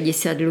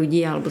 150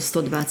 ľudí alebo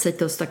 120,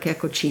 to sú také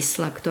ako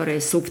čísla, ktoré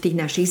sú v tých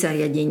našich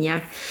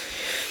zariadeniach,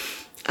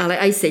 ale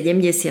aj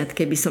 70,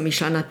 keby som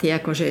išla na tie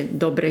akože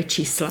dobré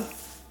čísla,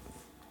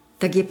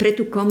 tak je pre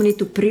tú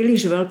komunitu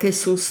príliš veľké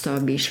sústo,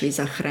 aby išli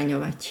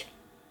zachraňovať.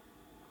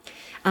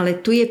 Ale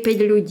tu je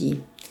 5 ľudí.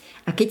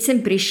 A keď sem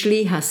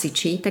prišli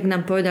hasiči, tak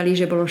nám povedali,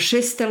 že bolo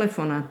 6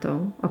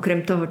 telefonátov,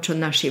 okrem toho, čo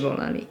naši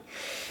volali.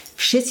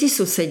 Všetci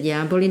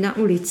susedia boli na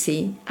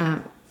ulici a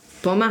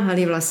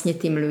pomáhali vlastne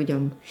tým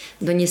ľuďom.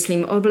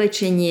 Doniesli im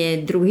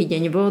oblečenie, druhý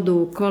deň vodu,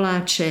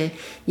 koláče.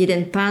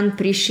 Jeden pán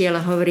prišiel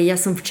a hovorí, ja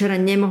som včera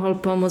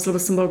nemohol pomôcť,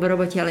 lebo som bol v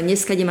robote, ale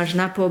dneska idem až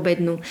na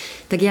poobednú,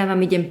 tak ja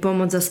vám idem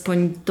pomôcť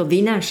aspoň to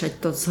vynášať,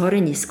 to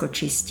zhorenisko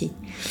čistiť.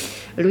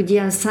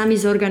 Ľudia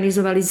sami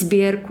zorganizovali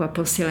zbierku a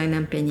posielali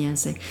nám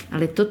peniaze.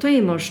 Ale toto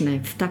je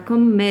možné v takom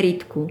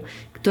meritku,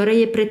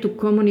 ktoré je pre tú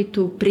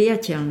komunitu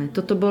priateľné.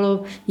 Toto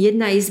bolo,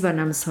 jedna izba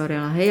nám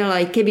zhorela, hej,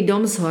 ale aj keby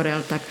dom zhorel,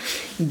 tak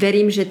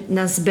verím, že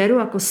nás berú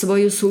ako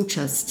svoju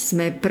súčasť.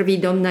 Sme prvý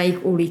dom na ich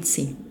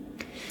ulici.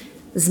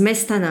 Z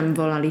mesta nám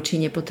volali, či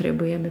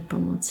nepotrebujeme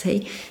pomoc,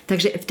 hej.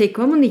 Takže v tej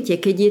komunite,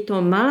 keď je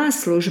to malá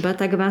služba,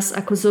 tak vás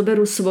ako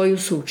zoberú svoju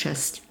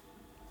súčasť.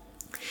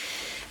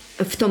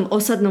 V tom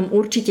osadnom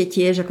určite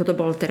tiež, ako to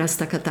bolo teraz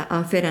taká tá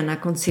aféra na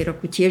konci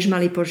roku, tiež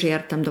mali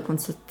požiar, tam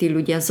dokonca tí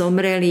ľudia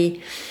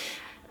zomreli.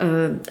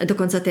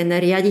 Dokonca ten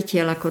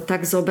riaditeľ ako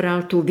tak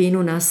zobral tú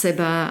vinu na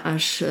seba,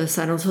 až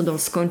sa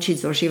rozhodol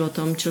skončiť so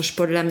životom, čož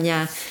podľa mňa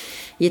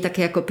je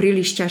také ako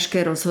príliš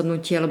ťažké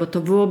rozhodnutie, lebo to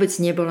vôbec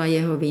nebola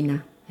jeho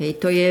vina. Hej,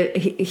 to je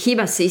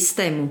chyba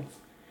systému.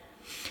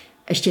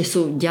 Ešte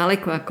sú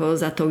ďaleko ako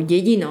za tou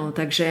dedinou,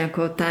 takže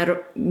ako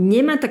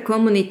nemá tá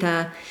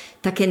komunita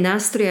také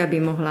nástroje, aby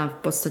mohla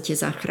v podstate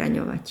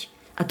zachraňovať.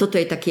 A toto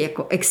je taký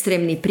ako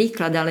extrémny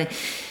príklad, ale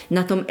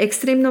na tom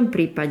extrémnom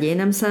prípade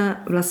nám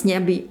sa vlastne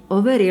aby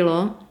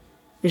overilo,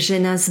 že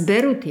nás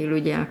berú tí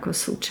ľudia ako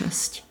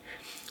súčasť.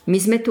 My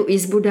sme tú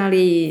izbu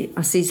dali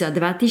asi za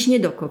 2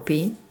 týždne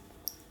dokopy.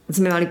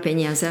 Sme mali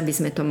peniaze, aby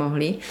sme to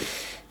mohli.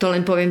 To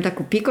len poviem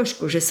takú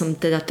pikošku, že som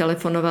teda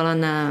telefonovala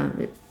na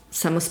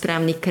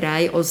samosprávny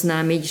kraj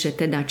oznámiť, že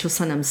teda čo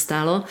sa nám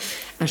stalo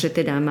a že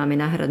teda máme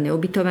náhradné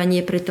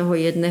ubytovanie pre toho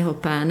jedného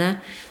pána.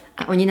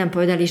 A oni nám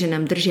povedali, že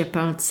nám držia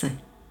palce.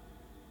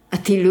 A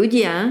tí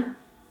ľudia,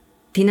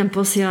 tí nám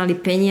posielali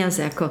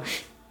peniaze ako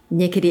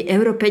niekedy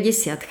euro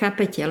 50,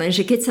 chápete?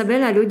 Lenže keď sa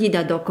veľa ľudí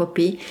dá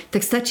dokopy,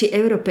 tak stačí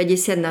euro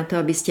 50 na to,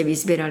 aby ste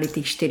vyzbierali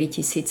tých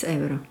 4 000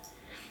 eur.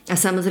 A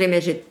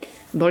samozrejme, že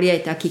boli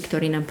aj takí,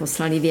 ktorí nám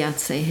poslali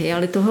viacej. Hej?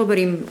 Ale to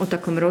hovorím o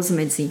takom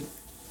rozmedzi.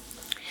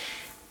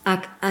 A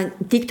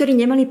tí, ktorí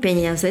nemali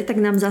peniaze, tak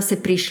nám zase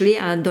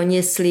prišli a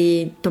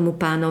doniesli tomu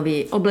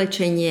pánovi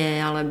oblečenie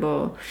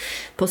alebo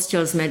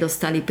posteľ sme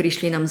dostali,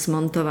 prišli nám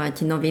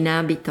zmontovať nový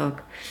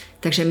nábytok.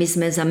 Takže my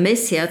sme za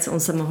mesiac,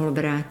 on sa mohol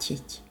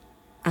vrátiť.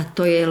 A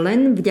to je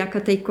len vďaka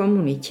tej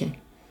komunite.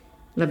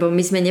 Lebo my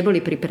sme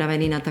neboli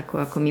pripravení na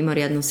takú ako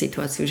mimoriadnu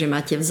situáciu, že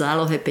máte v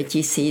zálohe 5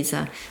 000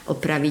 a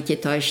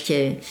opravíte to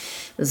ešte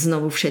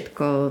znovu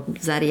všetko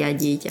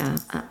zariadiť a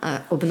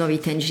obnoviť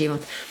ten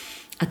život.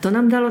 A to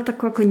nám dalo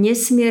takú ako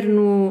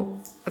nesmiernu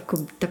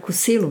ako takú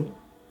silu.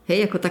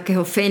 Hej, ako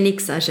takého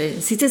fénixa, že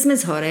síce sme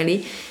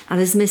zhoreli,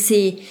 ale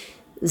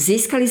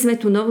získali sme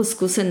tú novú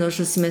skúsenosť,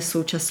 že sme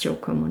súčasťou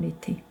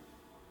komunity.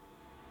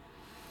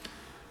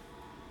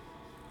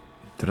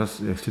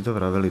 Teraz, jak ste to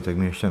vraveli, tak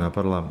mi ešte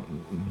napadla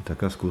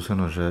taká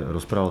skúsenosť, že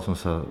rozprával som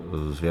sa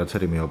s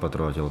viacerými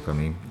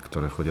opatrovateľkami,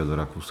 ktoré chodia do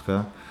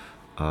Rakúska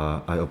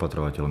a aj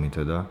opatrovateľmi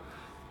teda.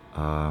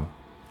 A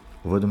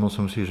uvedomil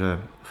som si,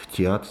 že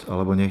chtiac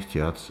alebo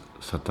nechtiac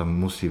sa tam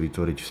musí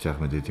vytvoriť vzťah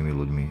medzi tými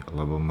ľuďmi,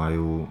 lebo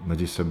majú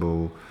medzi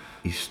sebou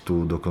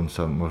istú,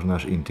 dokonca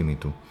možno až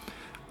intimitu.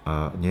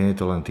 A nie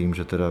je to len tým,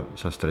 že teda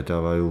sa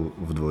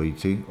stretávajú v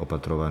dvojici,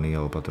 opatrovaný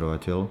a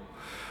opatrovateľ,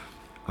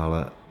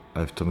 ale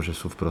aj v tom, že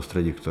sú v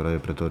prostredí,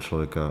 ktoré je pre toho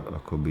človeka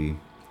akoby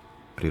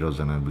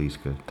prirodzené,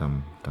 blízke.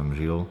 Tam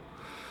žil.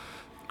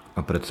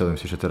 A predstavím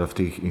si, že teda v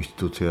tých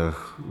inštitúciách,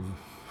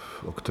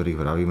 o ktorých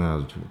vravíme,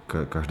 a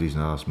každý z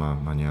nás má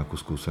nejakú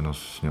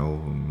skúsenosť s ňou,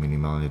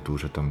 minimálne tú,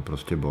 že tam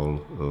proste bol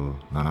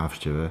na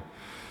návšteve,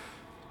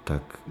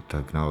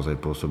 tak naozaj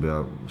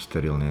pôsobia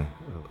sterilne.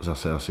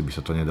 Zase asi by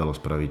sa to nedalo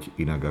spraviť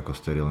inak ako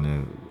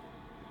sterilne,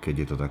 keď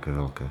je to také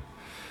veľké.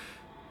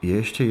 Je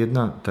ešte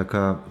jedna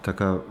taká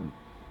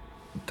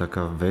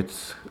vec,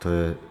 to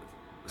je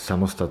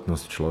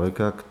samostatnosť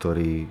človeka,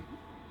 ktorý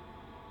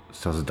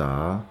sa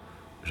zdá,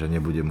 že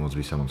nebude môcť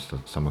byť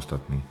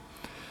samostatný.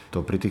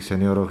 To pri tých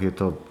senioroch je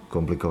to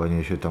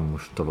komplikovanejšie, tam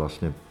už to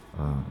vlastne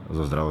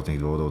zo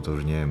zdravotných dôvodov to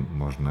už nie je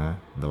možné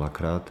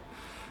veľakrát,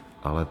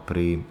 ale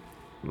pri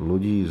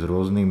ľudí s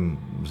rôznym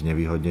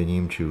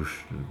znevýhodnením, či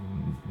už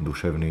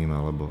duševným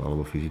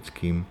alebo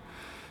fyzickým,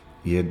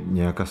 je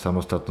nejaká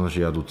samostatnosť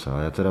žiaduca.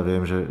 A ja teda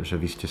viem, že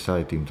vy ste sa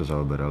aj týmto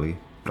zaoberali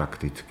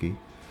prakticky.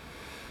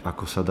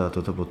 Ako sa dá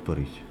toto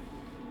podporiť?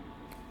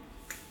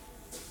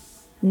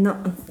 No,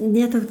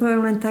 ja to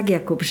poviem len tak,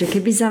 Jakub, že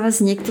keby za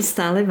vás niekto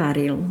stále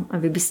varil a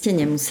vy by ste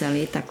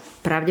nemuseli, tak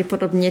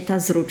pravdepodobne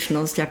tá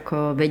zručnosť, ako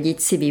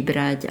vedieť si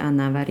vybrať a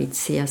navariť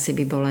si, asi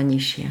by bola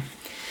nižšia.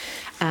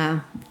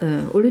 A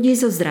u ľudí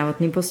so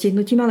zdravotným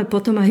postihnutím, ale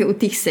potom aj u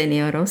tých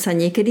seniorov sa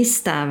niekedy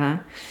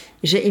stáva,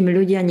 že im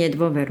ľudia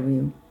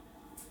nedôverujú.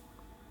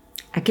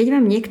 A keď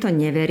vám niekto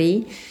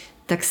neverí,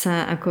 tak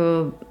sa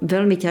ako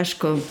veľmi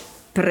ťažko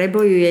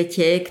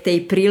prebojujete k tej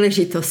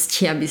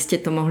príležitosti, aby ste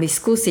to mohli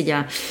skúsiť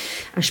a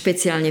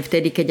špeciálne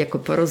vtedy, keď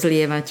ako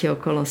porozlievate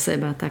okolo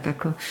seba, tak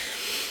ako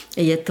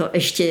je to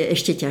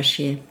ešte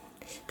ťažšie.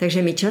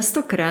 Takže my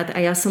častokrát,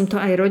 a ja som to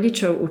aj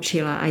rodičov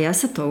učila a ja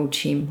sa to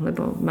učím,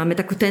 lebo máme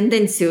takú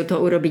tendenciu to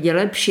urobiť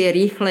lepšie,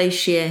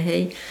 rýchlejšie,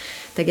 hej.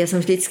 Tak ja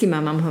som vždycky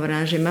mamám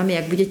hovorila, že mami,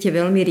 ak budete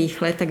veľmi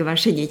rýchle, tak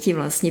vaše deti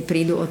vlastne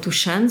prídu o tú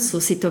šancu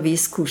si to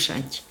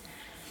vyskúšať.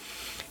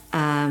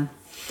 A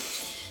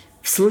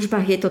v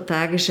službách je to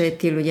tak, že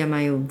tí ľudia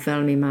majú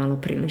veľmi málo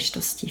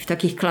príležitostí. V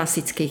takých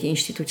klasických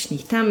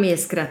inštitučných. Tam je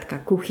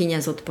skrátka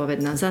kuchyňa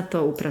zodpovedná za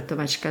to,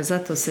 upratovačka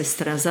za to,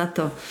 sestra za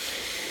to.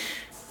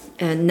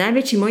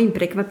 Najväčším mojím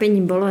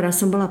prekvapením bolo, raz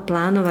som bola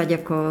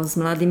plánovať ako s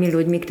mladými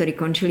ľuďmi, ktorí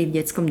končili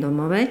v detskom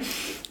domove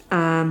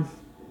a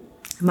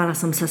mala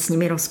som sa s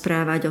nimi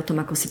rozprávať o tom,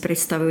 ako si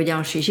predstavujú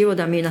ďalší život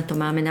a my na to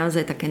máme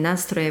naozaj také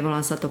nástroje, volá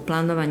sa to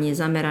plánovanie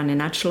zamerané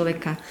na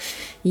človeka.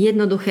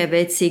 Jednoduché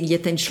veci, kde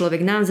ten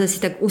človek naozaj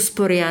si tak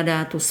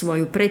usporiada tú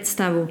svoju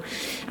predstavu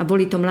a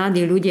boli to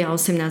mladí ľudia,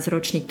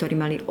 18-roční, ktorí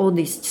mali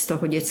odísť z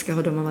toho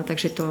detského domova,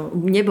 takže to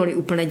neboli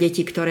úplne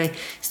deti,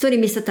 s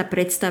ktorými sa tá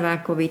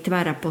predstava ako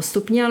vytvára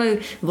postupne,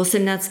 ale v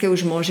 18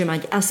 už môže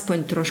mať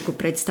aspoň trošku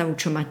predstavu,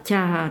 čo ma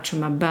ťahá, čo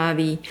ma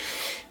baví,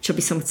 čo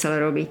by som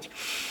chcela robiť.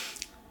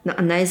 No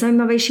a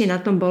najzaujímavejšie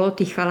na tom bolo,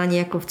 tí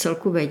chalani ako v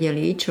celku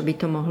vedeli, čo by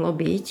to mohlo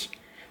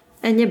byť.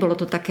 Nebolo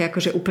to také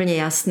akože úplne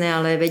jasné,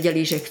 ale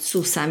vedeli, že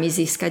chcú sami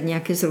získať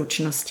nejaké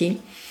zručnosti.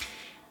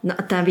 No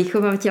a tá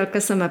vychovateľka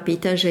sa ma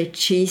pýta, že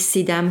či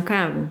si dám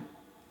kávu.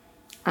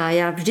 A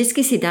ja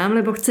vždycky si dám,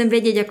 lebo chcem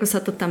vedieť, ako sa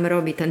to tam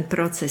robí, ten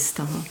proces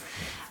toho.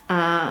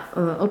 A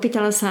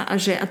opýtala sa, a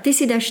ty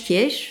si dáš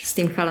tiež s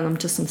tým chalanom,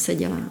 čo som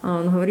sedela?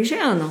 A on hovorí,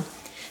 že áno.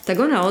 Tak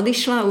ona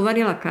odišla,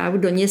 uvarila kávu,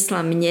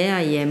 doniesla mne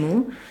a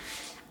jemu.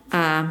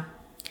 A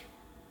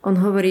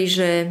on hovorí,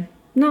 že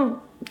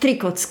 3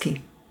 kocky.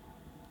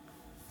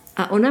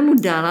 A ona mu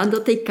dala do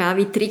tej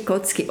kávy 3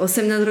 kocky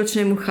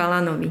 18-ročnému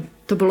chalanovi.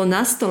 To bolo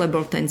na stole,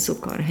 bol ten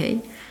cukor,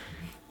 hej.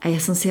 A ja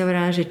som si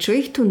hovorila, že čo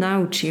ich tu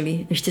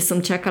naučili. Ešte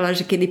som čakala,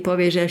 že kedy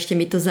povie, že ešte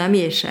mi to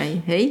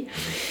zamiešaj, hej.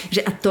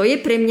 Že a to je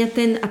pre mňa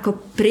ten ako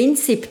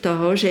princíp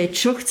toho, že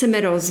čo chceme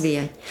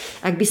rozvíjať.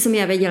 Ak by som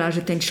ja vedela,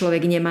 že ten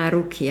človek nemá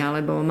ruky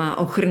alebo má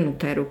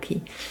ochrnuté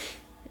ruky,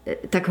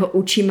 tak ho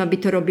učím, aby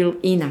to robil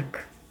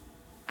inak.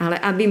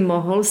 Ale aby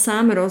mohol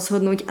sám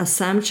rozhodnúť a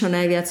sám čo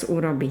najviac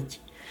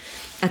urobiť.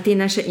 A tie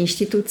naše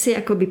inštitúcie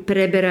akoby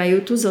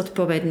preberajú tú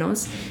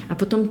zodpovednosť a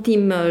potom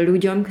tým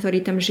ľuďom, ktorí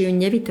tam žijú,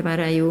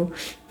 nevytvárajú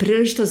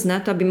príležitosť na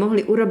to, aby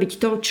mohli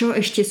urobiť to, čo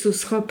ešte sú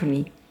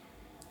schopní.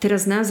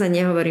 Teraz naozaj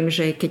nehovorím,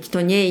 že keď to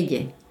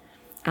nejde,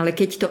 ale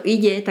keď to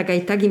ide, tak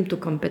aj tak im tú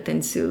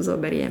kompetenciu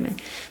zoberieme.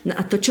 No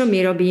a to, čo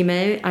my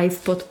robíme aj v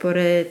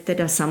podpore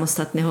teda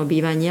samostatného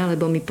bývania,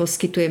 lebo my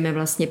poskytujeme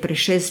vlastne pre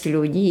 6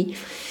 ľudí,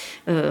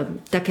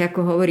 také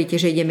ako hovoríte,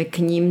 že ideme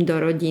k ním do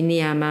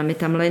rodiny a máme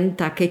tam len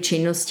také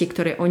činnosti,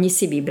 ktoré oni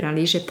si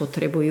vybrali, že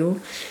potrebujú.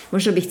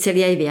 Možno by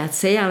chceli aj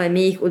viacej, ale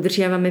my ich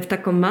udržiavame v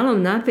takom malom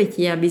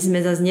nápätí, aby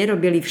sme zase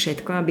nerobili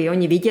všetko, aby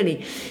oni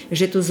videli,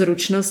 že tú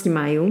zručnosť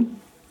majú.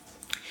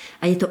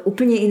 A je to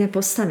úplne iné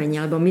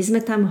postavenie, lebo my sme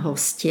tam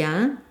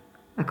hostia,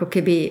 ako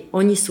keby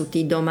oni sú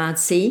tí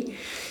domáci.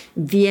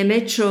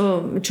 Vieme,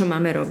 čo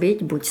máme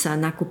robiť. Buď sa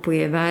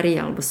nakupuje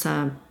vary, alebo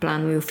sa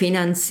plánujú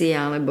financie,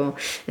 alebo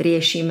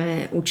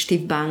riešime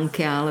účty v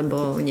banke,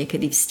 alebo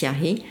niekedy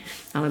vzťahy,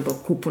 alebo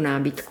kúpu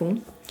nábytku,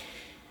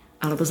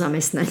 alebo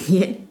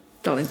zamestnanie.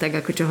 To len tak,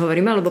 ako čo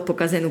hovorím, alebo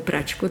pokazenú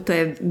pračku. To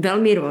je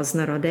veľmi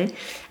rôznorodé.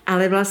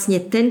 Ale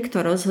vlastne ten,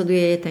 kto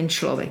rozhoduje, je ten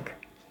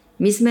človek.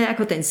 My sme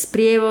ako ten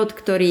sprievod,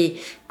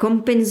 ktorý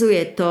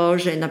kompenzuje to,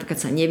 že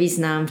napríklad sa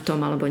nevyznám v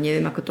tom, alebo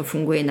neviem, ako to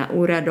funguje na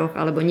úradoch,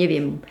 alebo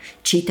neviem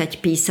čítať,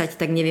 písať,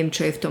 tak neviem,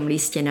 čo je v tom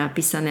liste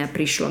napísané a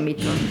prišlo mi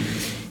to.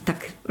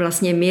 Tak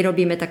vlastne my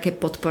robíme také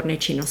podporné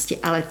činnosti.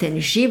 Ale ten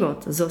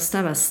život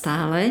zostáva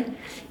stále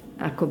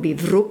akoby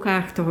v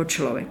rukách toho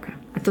človeka.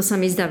 A to sa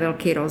mi zdá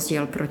veľký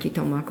rozdiel proti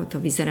tomu, ako to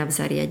vyzerá v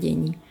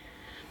zariadení.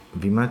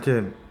 Vy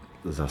máte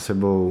za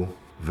sebou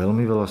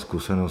veľmi veľa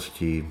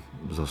skúseností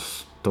so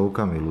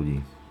stovkami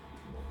ľudí.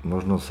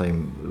 Možno sa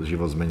im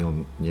život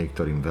zmenil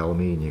niektorým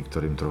veľmi,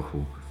 niektorým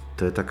trochu.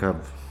 To je taká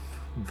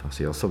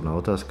asi osobná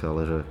otázka,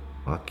 ale že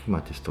aký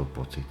máte z toho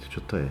pocit?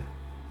 Čo to je?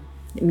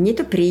 Mne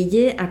to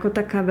príde ako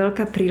taká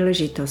veľká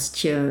príležitosť.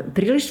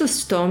 Príležitosť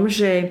v tom,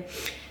 že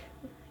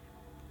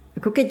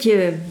ako keď,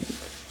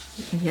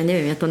 ja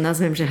neviem, ja to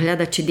nazvem, že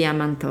hľadači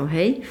diamantov,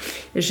 hej?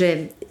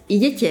 Že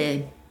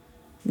idete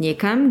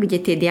niekam,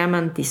 kde tie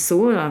diamanty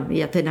sú, a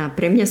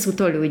pre mňa sú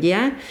to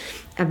ľudia,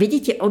 a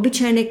vidíte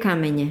obyčajné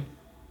kamene.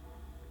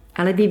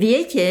 Ale vy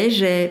viete,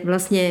 že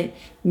vlastne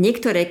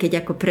niektoré,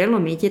 keď ako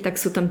prelomíte, tak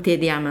sú tam tie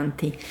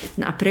diamanty.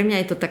 No a pre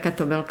mňa je to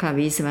takáto veľká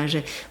výzva,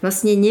 že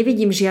vlastne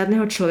nevidím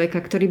žiadneho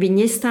človeka, ktorý by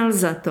nestal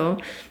za to,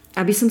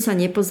 aby som sa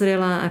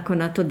nepozrela ako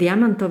na to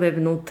diamantové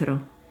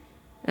vnútro.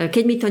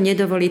 Keď mi to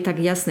nedovolí, tak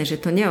jasné, že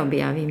to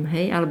neobjavím,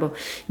 hej? Alebo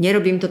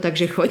nerobím to tak,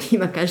 že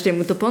chodím a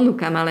každému to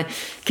ponúkam, ale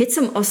keď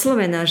som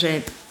oslovená,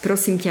 že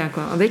prosím ťa,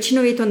 a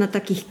väčšinou je to na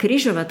takých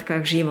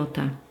križovatkách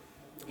života,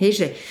 hej,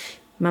 že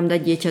mám dať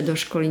dieťa do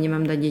školy,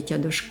 nemám dať dieťa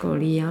do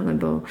školy,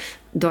 alebo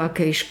do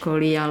akej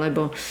školy,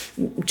 alebo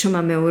čo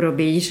máme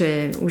urobiť, že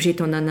už je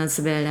to na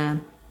nás veľa.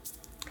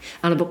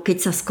 Alebo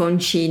keď sa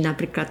skončí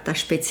napríklad tá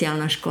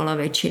špeciálna škola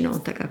väčšinou,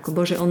 tak ako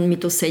bože, on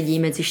mi tu sedí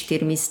medzi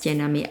 4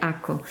 stenami,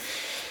 ako.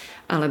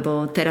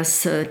 Alebo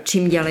teraz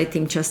čím ďalej,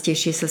 tým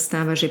častejšie sa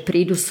stáva, že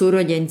prídu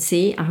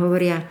súrodenci a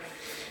hovoria,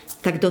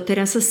 tak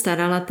doteraz sa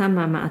starala tá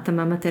mama a tá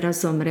mama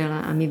teraz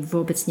zomrela a my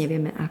vôbec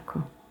nevieme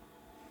ako.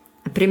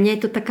 A pre mňa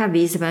je to taká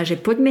výzva, že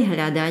poďme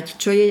hľadať,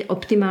 čo je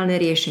optimálne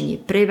riešenie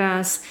pre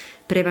vás,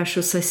 pre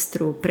vašu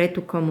sestru, pre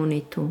tú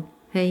komunitu.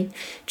 Hej,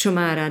 čo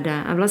má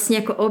rada. A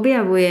vlastne ako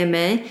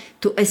objavujeme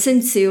tú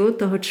esenciu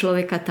toho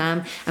človeka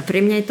tam. A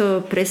pre mňa je to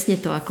presne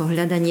to, ako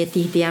hľadanie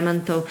tých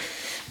diamantov.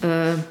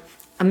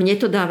 A mne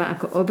to dáva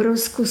ako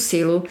obrovskú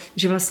silu,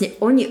 že vlastne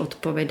oni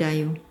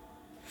odpovedajú.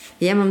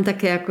 Ja mám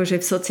také ako,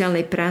 že v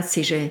sociálnej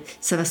práci, že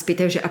sa vás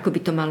pýtajú, že ako by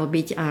to malo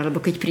byť, alebo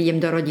keď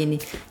prídem do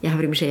rodiny. Ja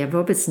hovorím, že ja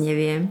vôbec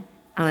neviem,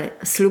 ale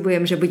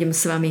sľubujem, že budem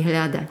s vami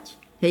hľadať.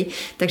 Hej?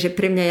 Takže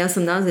pre mňa ja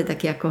som naozaj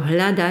taký ako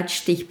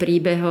hľadač tých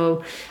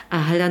príbehov a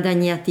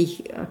hľadania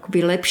tých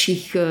akoby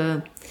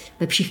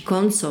lepších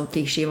koncov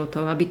tých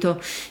životov, aby to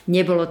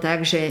nebolo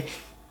tak, že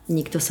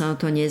nikto sa o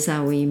to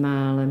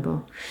nezaujíma,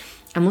 alebo...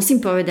 A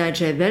musím povedať,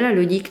 že veľa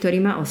ľudí,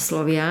 ktorí ma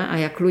oslovia, a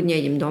ja kľudne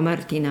idem do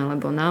Martina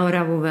alebo na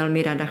Oravu,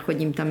 veľmi rada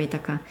chodím, tam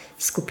je taká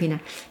skupina,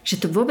 že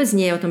to vôbec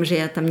nie je o tom, že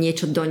ja tam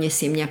niečo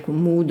donesiem, nejakú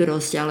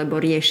múdrosť alebo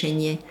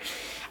riešenie,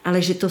 ale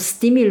že to s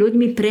tými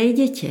ľuďmi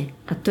prejdete.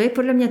 A to je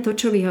podľa mňa to,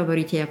 čo vy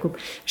hovoríte, Jakub,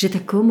 že tá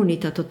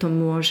komunita toto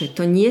môže.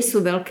 To nie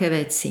sú veľké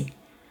veci.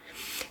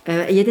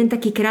 Jeden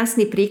taký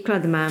krásny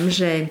príklad mám,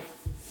 že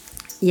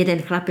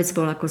jeden chlapec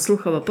bol ako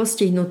sluchovo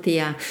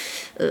postihnutý a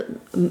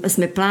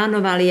sme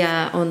plánovali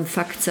a on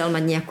fakt chcel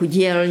mať nejakú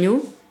dielňu.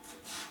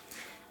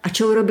 A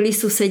čo urobili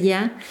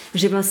susedia?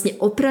 Že vlastne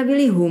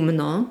opravili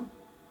humno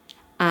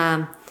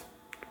a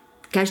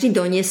každý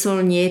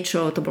doniesol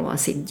niečo, to bolo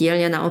asi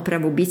dielňa na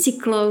opravu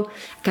bicyklov,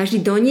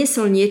 každý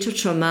doniesol niečo,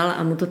 čo mal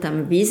a mu to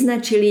tam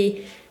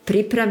vyznačili,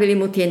 pripravili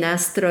mu tie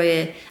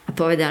nástroje a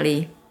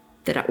povedali,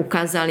 teda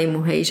ukázali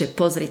mu, hej, že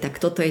pozri,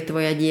 tak toto je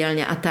tvoja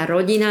dielňa. A tá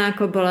rodina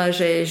ako bola,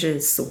 že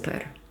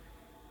super.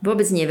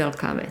 Vôbec nie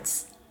veľká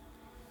vec.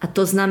 A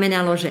to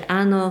znamenalo, že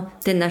áno,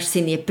 ten náš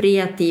syn je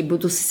prijatý,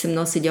 budú si sem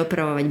nosiť,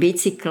 opravovať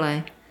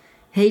bicykle.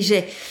 Hej, že,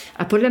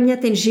 a podľa mňa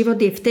ten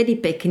život je vtedy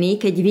pekný,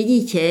 keď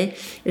vidíte,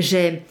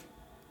 že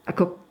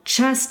ako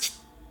časť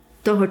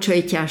toho, čo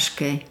je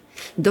ťažké,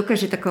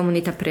 dokáže tá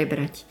komunita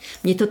prebrať.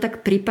 Mne to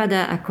tak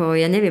pripadá, ako,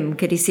 ja neviem,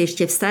 kedysi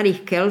ešte v starých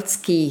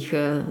keltských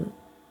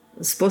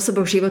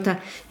spôsoboch života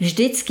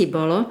vždycky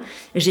bolo,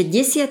 že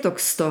 10%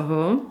 z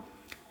toho,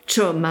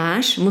 čo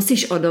máš,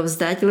 musíš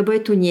odovzdať, lebo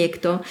je tu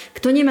niekto,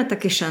 kto nemá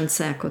také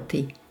šance ako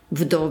ty.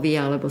 Vdovy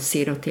alebo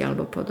síroty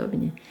alebo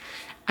podobne.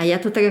 A ja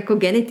to tak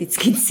ako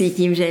geneticky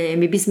cítim, že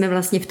my by sme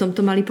vlastne v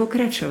tomto mali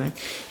pokračovať.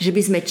 Že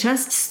by sme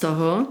časť z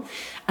toho,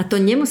 a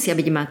to nemusia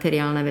byť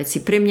materiálne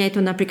veci, pre mňa je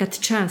to napríklad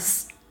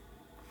čas,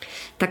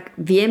 tak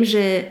viem,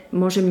 že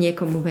môžem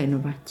niekomu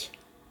venovať.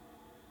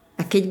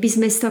 A keď by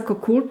sme to ako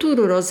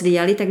kultúru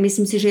rozvíjali, tak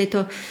myslím si, že je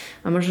to,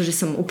 a možno, že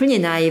som úplne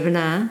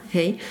naivná,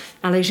 hej,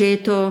 ale že je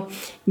to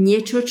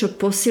niečo, čo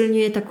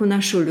posilňuje takú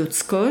našu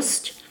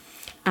ľudskosť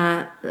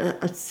a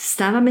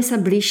stávame sa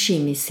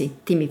bližšími si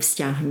tými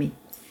vzťahmi.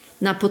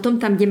 No a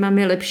potom tam, kde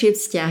máme lepšie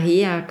vzťahy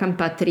a kam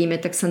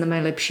patríme, tak sa nám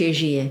aj lepšie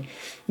žije.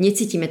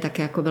 Necítime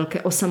také ako veľké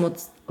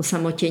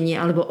osamotenie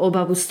alebo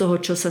obavu z toho,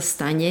 čo sa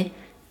stane,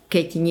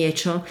 keď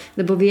niečo,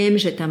 lebo viem,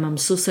 že tam mám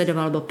susedov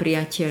alebo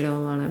priateľov,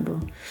 alebo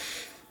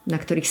na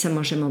ktorých sa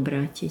môžem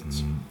obrátiť.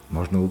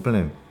 Možno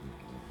úplne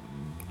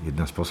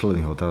jedna z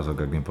posledných otázok,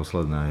 ak nie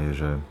posledná, je,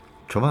 že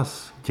čo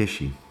vás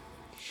teší?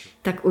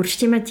 Tak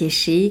určite ma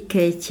teší,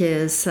 keď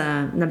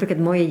sa napríklad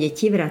moje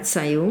deti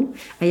vracajú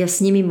a ja s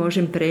nimi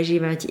môžem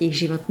prežívať ich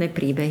životné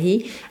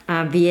príbehy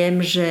a viem,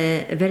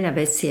 že veľa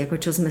vecí,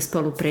 ako čo sme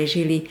spolu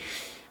prežili,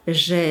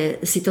 že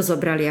si to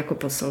zobrali ako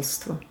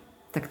posolstvo.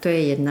 Tak to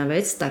je jedna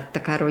vec,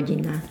 taká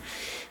rodina.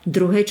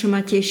 Druhé, čo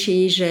ma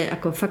teší, že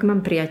ako fakt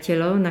mám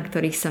priateľov, na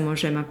ktorých sa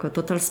môžem ako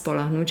totál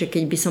spoľahnúť, že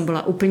keď by som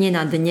bola úplne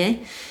na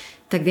dne,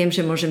 tak viem,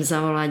 že môžem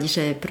zavolať,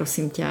 že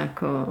prosím ťa,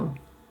 ako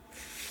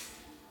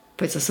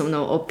poď sa so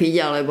mnou opiť,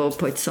 alebo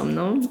poď so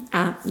mnou.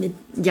 A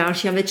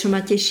ďalšia vec, čo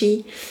ma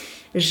teší,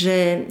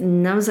 že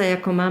naozaj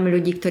ako mám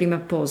ľudí, ktorí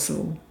ma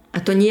pozvú. A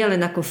to nie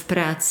len ako v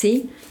práci,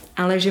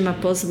 ale že ma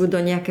pozvú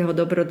do nejakého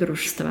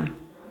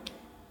dobrodružstva.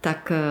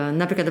 Tak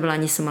napríklad v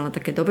Lani som mala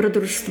také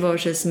dobrodružstvo,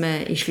 že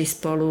sme išli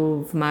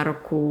spolu v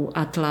Maroku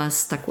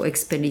Atlas, takú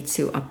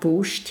expedíciu a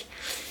púšť.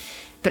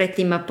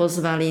 Predtým ma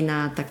pozvali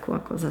na takú,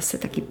 ako zase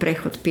taký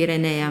prechod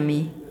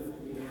Pyrenéjami.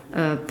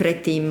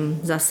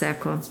 Predtým zase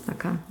ako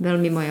taká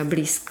veľmi moja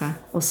blízka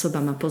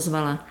osoba ma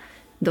pozvala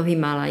do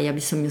Himalaj,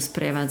 aby som ju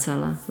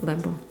sprevádzala,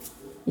 lebo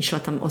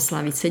išla tam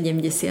oslaviť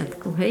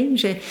 70-ku, hej?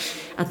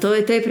 A to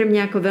je pre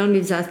mňa ako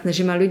veľmi vzácne,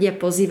 že ma ľudia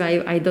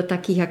pozývajú aj do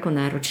takých ako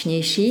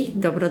náročnejších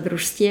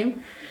dobrodružstiev.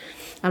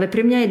 Ale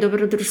pre mňa je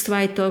dobrodružstvo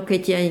aj to,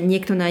 keď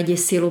niekto nájde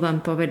silu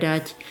vám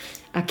povedať,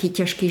 aký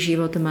ťažký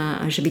život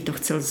má a že by to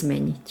chcel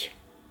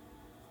zmeniť.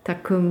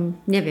 Tak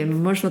neviem,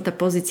 možno tá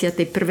pozícia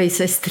tej prvej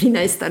sestry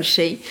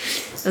najstaršej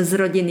z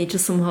rodiny,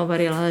 čo som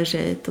hovorila,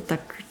 že to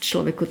tak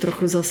človeku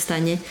trochu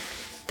zostane,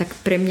 tak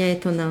pre mňa je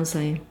to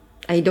naozaj.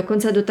 Aj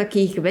dokonca do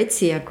takých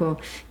vecí, ako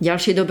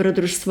ďalšie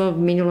dobrodružstvo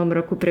v minulom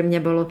roku pre mňa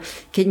bolo,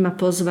 keď ma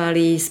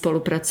pozvali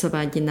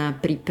spolupracovať na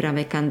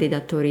príprave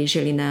kandidatúry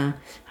Žilina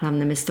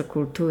hlavné mesto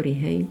kultúry,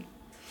 hej.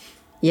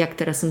 Jak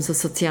teraz som zo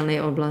sociálnej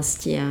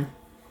oblasti a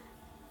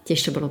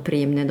tiež to bolo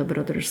príjemné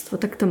dobrodružstvo,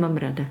 tak to mám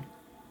rada.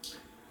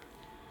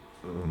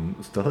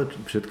 Z toho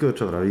všetkého,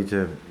 čo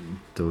vravíte,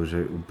 to už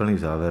je úplný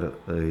záver,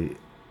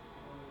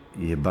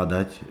 je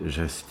badať,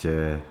 že ste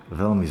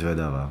veľmi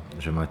zvedavá,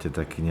 že máte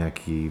taký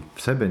nejaký v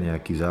sebe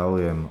nejaký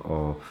záujem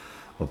o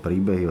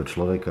príbehy, o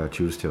človeka,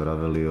 či už ste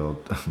vraveli o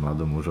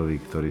mladom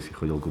mužovi, ktorý si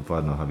chodil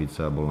kúpovať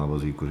nohavice a bol na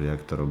vozíku, že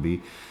jak to robí.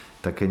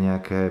 Také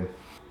nejaké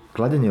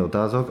kladenie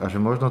otázok a že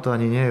možno to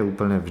ani nie je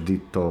úplne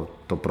vždy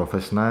to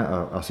profesné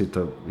a asi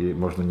to je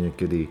možno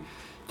niekedy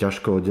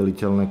ťažko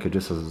oddeliteľné,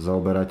 keďže sa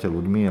zaoberáte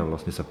ľuďmi a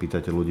vlastne sa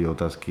pýtate ľudí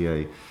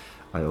otázky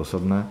aj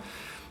osobné.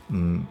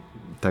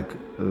 Tak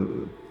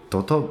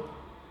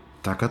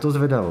takáto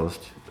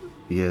zvedavosť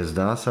je,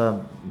 zdá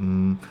sa,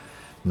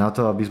 na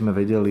to, aby sme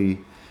vedeli,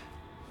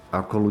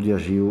 ako ľudia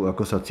žijú,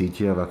 ako sa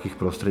cítia, v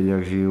akých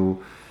prostrediach žijú,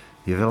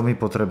 je veľmi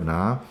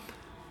potrebná.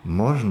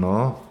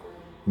 Možno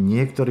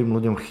niektorým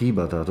ľuďom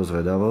chýba táto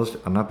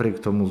zvedavosť a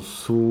napriek tomu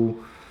sú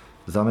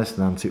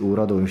zamestnanci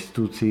úradov,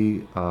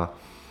 inštitúcií a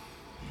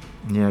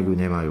nejak ju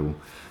nemajú.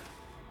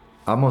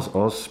 Amos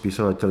Oz,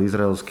 spisovateľ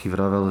izraelský,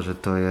 vravel, že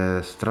to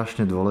je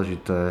strašne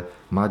dôležité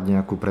mať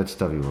nejakú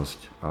predstavivosť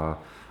a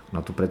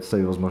na tú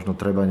predstavivosť možno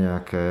treba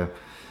nejaké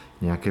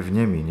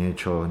vnemy,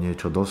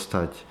 niečo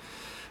dostať,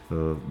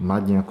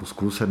 mať nejakú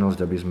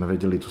skúsenosť, aby sme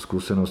vedeli tú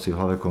skúsenosť si v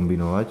hlave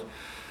kombinovať.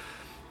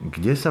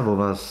 Kde sa vo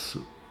vás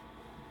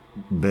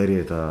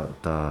berie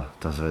tá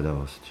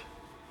zvedavosť?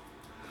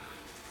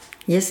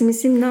 Ja si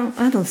myslím,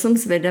 áno, som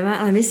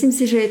zvedavá, ale myslím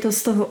si, že je to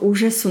z toho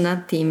úžasu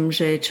nad tým,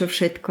 že čo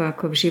všetko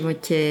ako v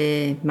živote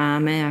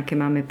máme, aké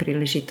máme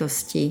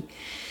príležitosti,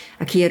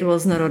 aký je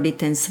rôznorodý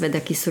ten svet,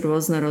 akí sú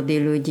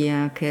rôznorodí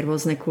ľudia, aké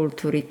rôzne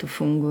kultúry tu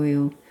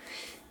fungujú.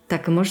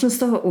 Tak možno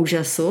z toho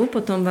úžasu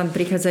potom vám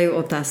prichádzajú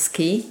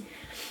otázky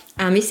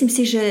a myslím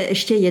si, že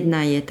ešte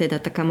jedna je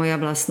teda taká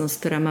moja vlastnosť,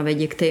 ktorá ma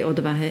vedie k tej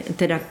odvahe,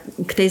 teda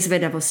k tej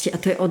zvedavosti a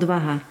to je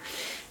odvaha,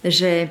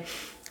 že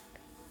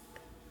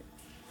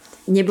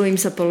nebojím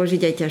sa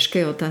položiť aj ťažké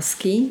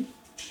otázky.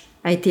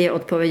 Aj tie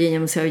odpovede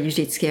nemusia byť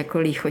vždycky ako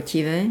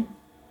lichotivé.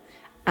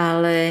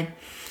 Ale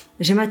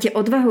že máte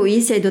odvahu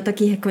ísť aj do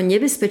takých ako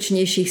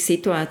nebezpečnejších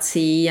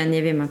situácií, ja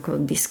neviem, ako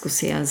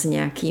diskusia s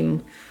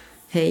nejakým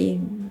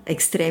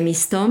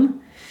extrémistom,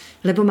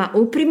 lebo ma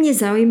úprimne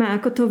zaujíma,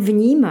 ako to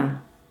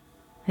vníma.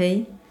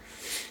 Hej?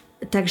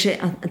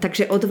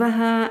 Takže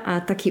odvaha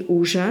a taký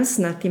úžas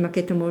nad tým,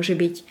 aké to môže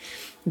byť,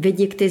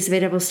 vedie k tej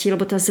zvedavosti,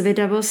 lebo tá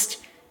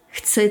zvedavosť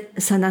chce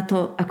sa na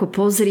to ako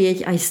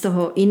pozrieť aj z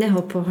toho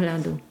iného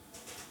pohľadu.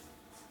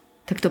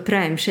 Tak to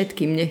prajem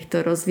všetkým, nech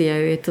to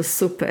rozvíjajú, je to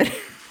super.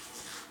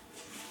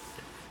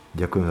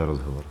 Ďakujem za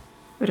rozhovor.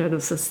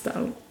 Rado sa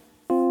stalo.